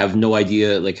that we have no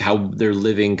idea like how they're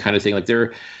living kind of thing. Like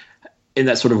they're in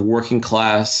that sort of working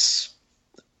class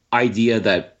idea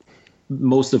that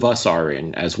most of us are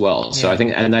in as well. Yeah. So I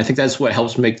think that's what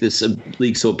helps make this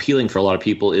league so appealing for a lot of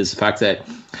people is the fact that,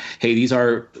 hey, these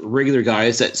are regular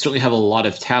guys that certainly have a lot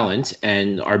of talent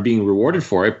and are being rewarded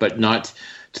for it, but not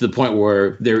to the point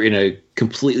where they're in a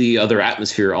completely other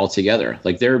atmosphere altogether.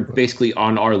 Like they're basically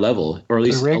on our level, or at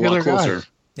least a lot closer. Guys.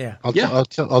 Yeah.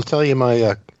 I'll tell you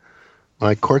my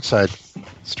courtside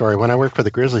story. When I worked for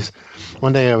the Grizzlies,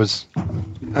 one day I was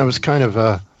kind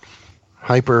of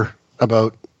hyper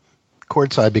about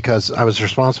courtside because I was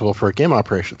responsible for a game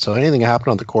operation. So anything that happened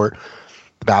on the court,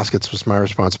 the baskets was my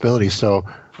responsibility. So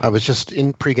I was just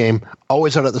in pregame,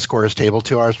 always out at the scorer's table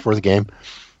 2 hours before the game.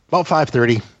 About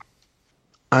 5:30,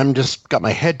 I'm just got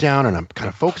my head down and I'm kind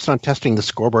of focused on testing the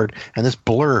scoreboard. And this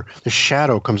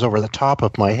shadow comes over the top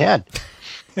of my head.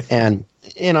 and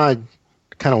I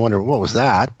kind of wondered, what was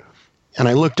that? And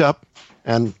I looked up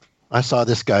and I saw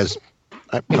this guy's,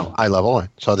 eye level. I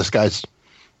saw this guy's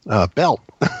belt.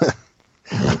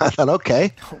 I thought,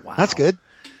 okay, wow, that's good.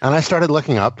 And I started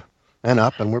looking up, and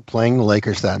we're playing the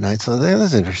Lakers that night. So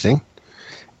that's interesting.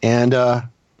 And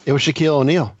it was Shaquille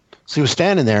O'Neal. So he was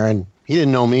standing there, and he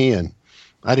didn't know me, and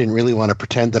I didn't really want to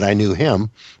pretend that I knew him,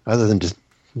 other than just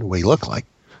the way he looked like.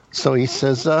 So he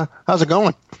says, how's it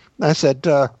going? I said,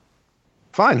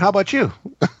 fine. How about you?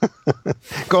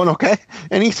 Going okay?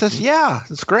 And he says, yeah,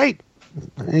 it's great.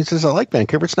 And he says, I like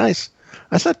Vancouver. It's nice.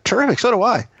 I said, terrific. So do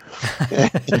I.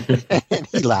 And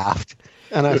he laughed.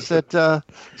 And I said, so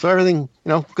everything,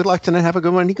 good luck tonight. Have a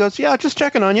good one. He goes, yeah, just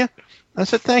checking on you. I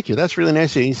said, thank you. That's really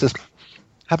nice of you. He says,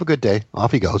 have a good day.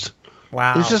 Off he goes.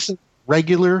 Wow. He's just a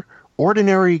regular,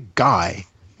 ordinary guy,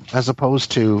 as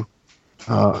opposed to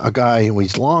a guy who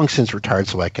he's long since retired,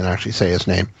 so I can actually say his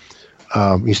name.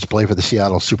 He used to play for the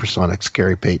Seattle Supersonics,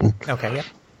 Gary Payton. Okay, yep.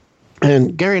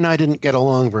 And Gary and I didn't get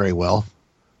along very well.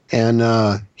 And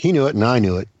he knew it and I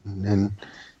knew it. And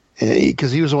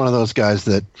because he was one of those guys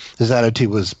that his attitude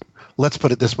was, let's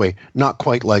put it this way, not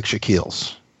quite like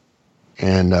Shaquille's.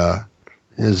 And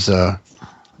his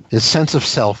sense of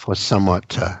self was somewhat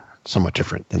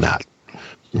different than that.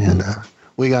 And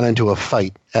we got into a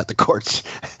fight at the courts,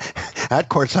 at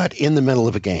courtside in the middle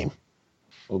of a game.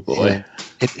 Oh boy!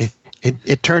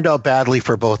 It turned out badly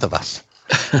for both of us.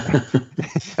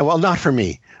 Well, not for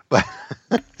me, but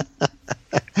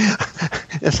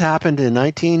this happened in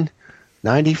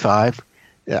 1995.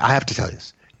 I have to tell you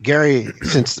this. Gary,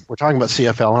 since we're talking about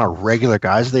CFL and our regular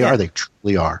guys, they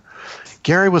truly are.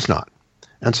 Gary was not.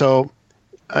 And so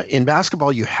in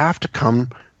basketball, you have to come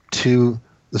to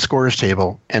the scorer's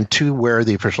table and to where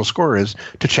the official score is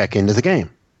to check into the game.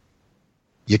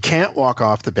 You can't walk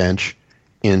off the bench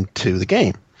into the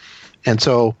game. And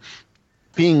so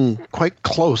being quite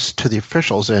close to the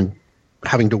officials and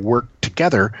having to work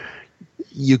together,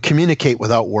 you communicate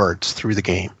without words through the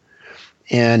game.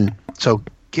 And so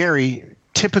Gary,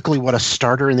 typically what a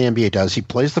starter in the NBA does, he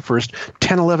plays the first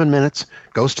 10, 11 minutes,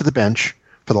 goes to the bench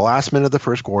for the last minute of the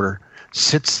first quarter,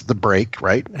 sits the break,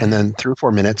 right? And then 3 or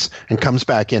 4 minutes and comes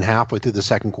back in halfway through the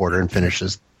second quarter and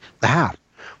finishes the half.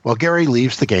 Well, Gary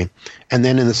leaves the game. And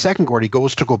then in the second quarter, he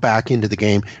goes to go back into the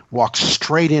game, walks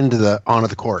straight onto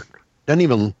the court. Doesn't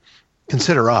even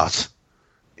consider us.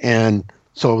 And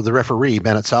so the referee,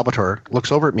 Bennett Salvatore,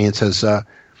 looks over at me and says,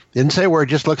 didn't say a word,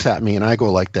 just looks at me. And I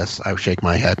go like this. I shake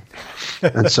my head.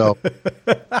 And so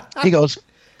he goes,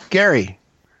 Gary,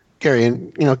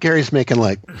 and Gary's making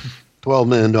like $12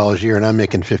 million a year and I'm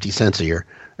making 50 cents a year.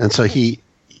 And so he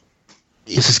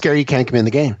says, Gary, you can't come in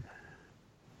the game.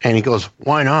 And he goes,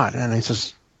 why not? And he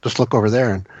says, just look over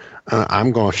there. And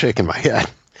I'm going shaking my head.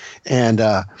 And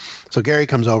so Gary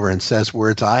comes over and says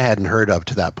words I hadn't heard of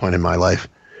to that point in my life.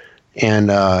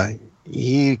 And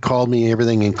he called me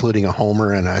everything, including a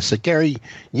homer. And I said, Gary,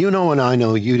 you know and I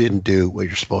know you didn't do what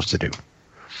you're supposed to do.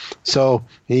 So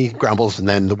he grumbles, and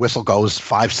then the whistle goes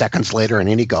 5 seconds later, and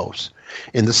in he goes.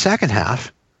 In the second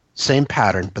half, same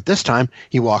pattern, but this time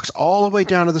he walks all the way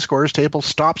down to the scorer's table,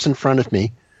 stops in front of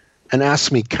me, and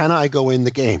asks me, can I go in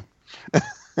the game?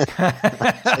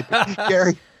 I said,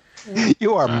 Gary,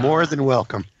 you are more than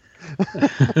welcome.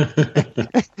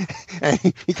 And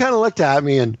he kind of looked at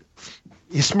me, and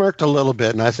he smirked a little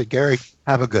bit, and I said, Gary,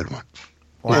 have a good one.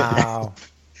 Wow.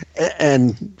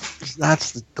 And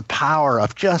that's the power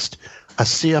of just a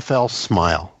CFL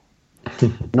smile.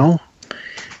 No?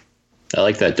 I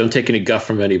like that. Don't take any guff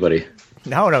from anybody.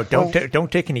 No,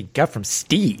 don't take any guff from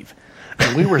Steve.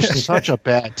 We were such a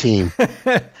bad team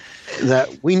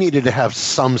that we needed to have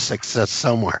some success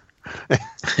somewhere.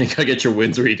 You gotta get your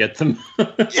wins where you get them.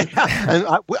 Yeah, and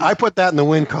I put that in the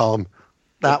win column.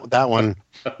 That one.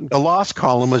 The loss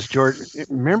column was George.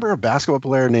 Remember a basketball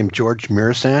player named George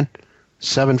Mirasan,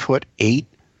 7'8"?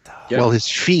 Yeah. Well, his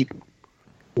feet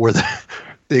were the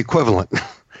equivalent.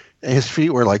 His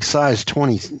feet were like size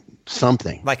 20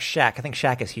 something. Like Shaq. I think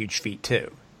Shaq has huge feet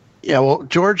too. Yeah, well,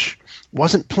 George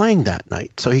wasn't playing that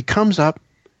night, so he comes up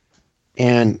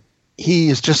and he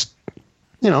is just,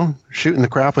 shooting the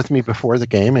crap with me before the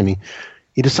game, and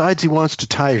he decides he wants to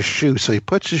tie his shoe, so he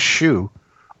puts his shoe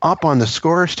up on the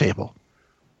scorer's table,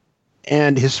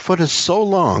 and his foot is so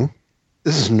long.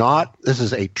 This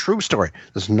is a true story.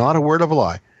 This is not a word of a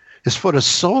lie. His foot is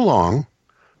so long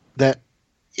that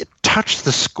it touched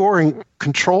the scoring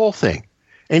control thing,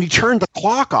 and he turned the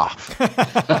clock off.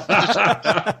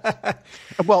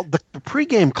 Well, the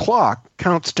pregame clock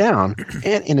counts down,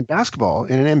 and in basketball,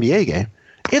 in an NBA game,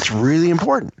 it's really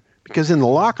important because in the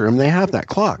locker room, they have that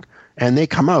clock, and they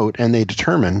come out and they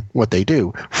determine what they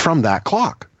do from that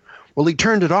clock. Well, he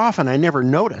turned it off, and I never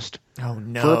noticed Oh,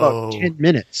 no. for about 10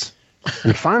 minutes.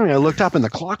 And finally, I looked up, and the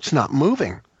clock's not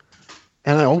moving.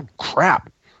 And oh,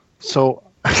 crap. So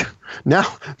now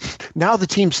the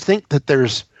teams think that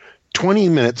there's 20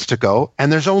 minutes to go,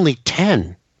 and there's only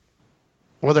 10.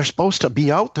 Well, they're supposed to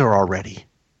be out there already.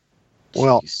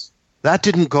 Well, that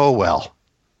didn't go well.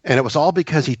 And it was all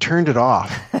because he turned it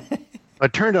off. I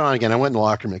turned it on again. I went in the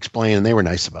locker room and explained, and they were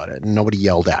nice about it, and nobody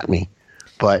yelled at me.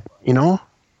 But,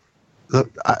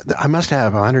 I must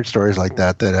have 100 stories like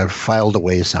that have filed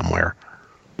away somewhere.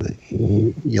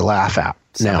 You laugh at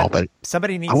now, but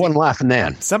I wasn't laughing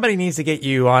then. Somebody needs to get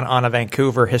you on a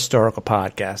Vancouver historical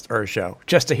podcast or a show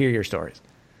just to hear your stories.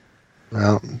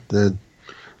 Well,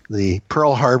 the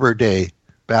Pearl Harbor Day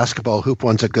basketball hoop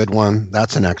one's a good one.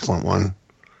 That's an excellent one.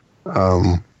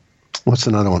 What's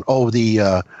another one? Oh,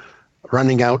 the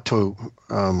running out to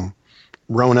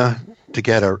Rona to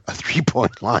get a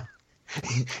 3-point line.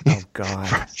 Oh,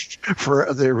 God.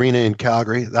 for the arena in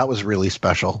Calgary. That was really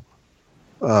special.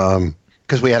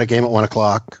 Because we had a game at 1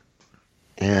 o'clock.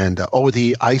 And,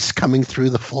 the ice coming through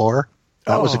the floor.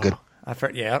 That was a good. I've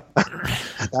heard, yeah.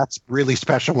 That's really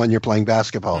special when you're playing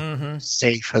basketball. Mm-hmm.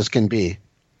 Safe as can be.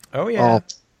 Oh, yeah.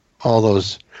 All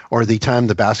those. Or the time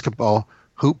the basketball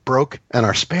hoop broke and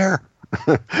our spare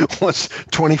was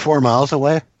 24 miles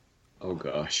away. Oh,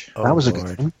 gosh. That was a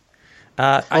good one.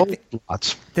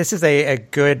 Lots. This is a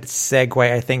good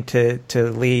segue, I think,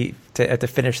 to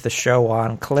finish the show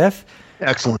on. Cliff.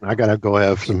 Excellent. I gotta go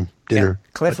have some dinner. Yeah.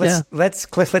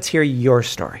 Cliff, let's hear your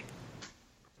story.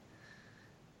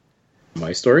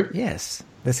 My story? Yes.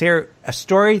 Let's hear a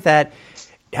story that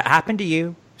happened to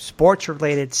you, sports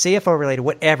related, CFO related,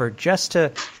 whatever, just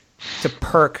to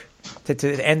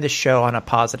end the show on a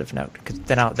positive note. Because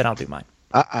then I'll do mine.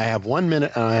 I have 1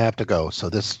 minute and I have to go. So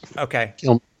this. Okay.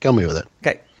 Kill me with it.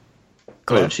 Okay.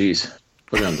 Cliff. Oh, jeez.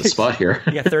 Put me on the spot here.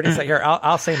 You got 30 seconds. Here,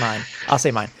 I'll say mine.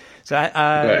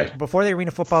 So before the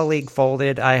Arena Football League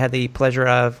folded, I had the pleasure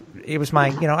of, it was my,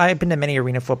 I've been to many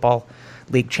Arena Football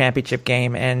League championship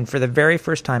game, and for the very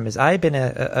first time, as I've been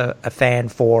a fan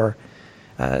for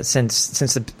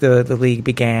since the league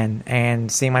began,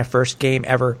 and seeing my first game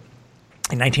ever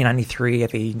in 1993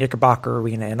 at the Knickerbocker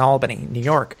Arena in Albany, New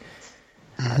York.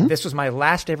 Mm-hmm. This was my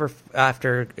last ever,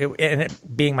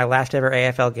 being my last ever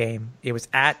AFL game. It was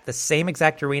at the same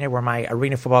exact arena where my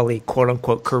Arena Football League quote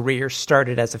unquote career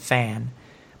started as a fan.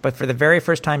 But for the very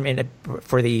first time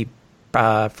for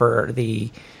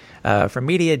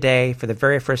media day, for the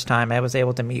very first time, I was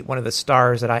able to meet one of the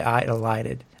stars that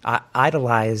I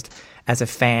idolized as a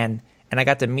fan, and I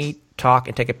got to meet, talk,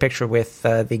 and take a picture with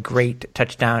the great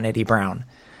touchdown Eddie Brown,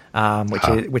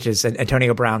 which is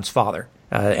Antonio Brown's father.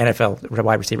 NFL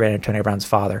wide receiver Antonio Brown's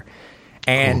father.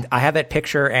 And I have that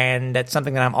picture, and that's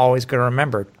something that I'm always going to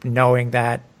remember, knowing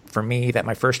that for me, that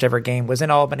my first ever game was in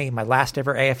Albany, my last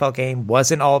ever AFL game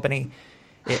was in Albany.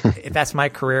 If that's my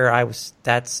career,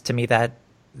 to me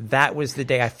that was the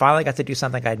day I finally got to do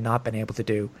something I'd not been able to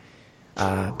do.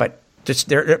 But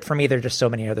for me, there are just so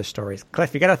many other stories.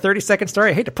 Cliff, you got a 30-second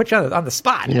story? I hate to put you on the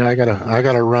spot. Yeah, I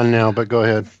gotta run now, but go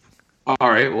ahead. All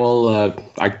right. Well,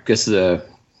 I guess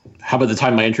how about the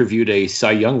time I interviewed a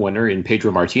Cy Young winner in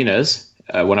Pedro Martinez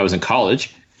when I was in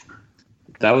college?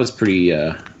 That was pretty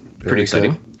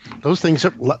exciting. Good. Those things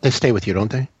they stay with you,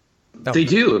 don't they? Oh. They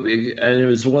do, and it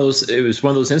was one of those. It was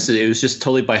one of those incidents. It was just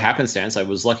totally by happenstance. I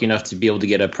was lucky enough to be able to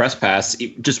get a press pass,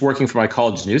 just working for my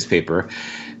college newspaper.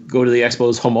 Go to the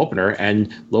Expos home opener,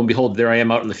 and lo and behold, there I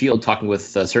am out in the field talking with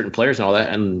certain players and all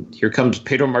that. And here comes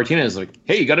Pedro Martinez, like,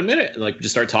 "Hey, you got a minute?" And, like,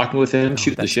 just start talking with him,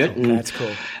 shoot the shit, cool. and that's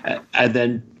cool. And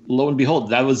then lo and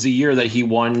behold, that was the year that he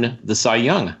won the Cy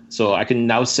Young. So I can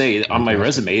now say on my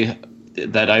resume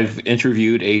that I've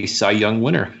interviewed a Cy Young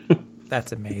winner.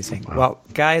 That's amazing. Wow. Well,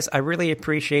 guys, I really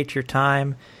appreciate your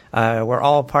time. We're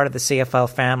all part of the CFL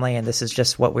family, and this is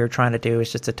just what we're trying to do,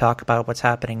 is just to talk about what's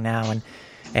happening now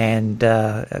and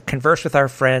converse with our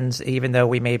friends, even though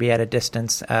we may be at a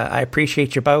distance. I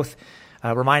appreciate you both.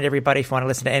 Remind everybody, if you want to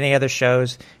listen to any other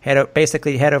shows, head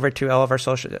over to all of our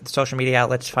social media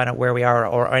outlets to find out where we are,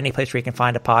 or any place where you can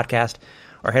find a podcast,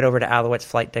 or head over to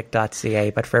alouettesflightdeck.ca.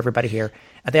 But for everybody here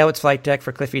at the Alouettes Flight Deck,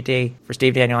 for Cliffy D, for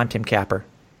Steve Daniel, I'm Tim Capper.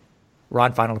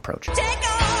 Ron, final approach. Take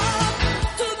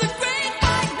off to the great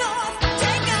white north.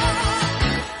 Take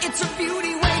off. It's a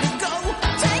beauty way to go.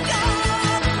 Take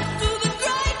off to the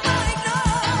great white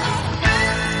north.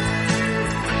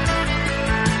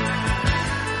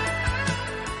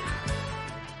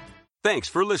 Thanks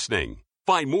for listening.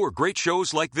 Find more great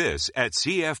shows like this at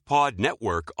CF Pod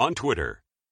Network on Twitter.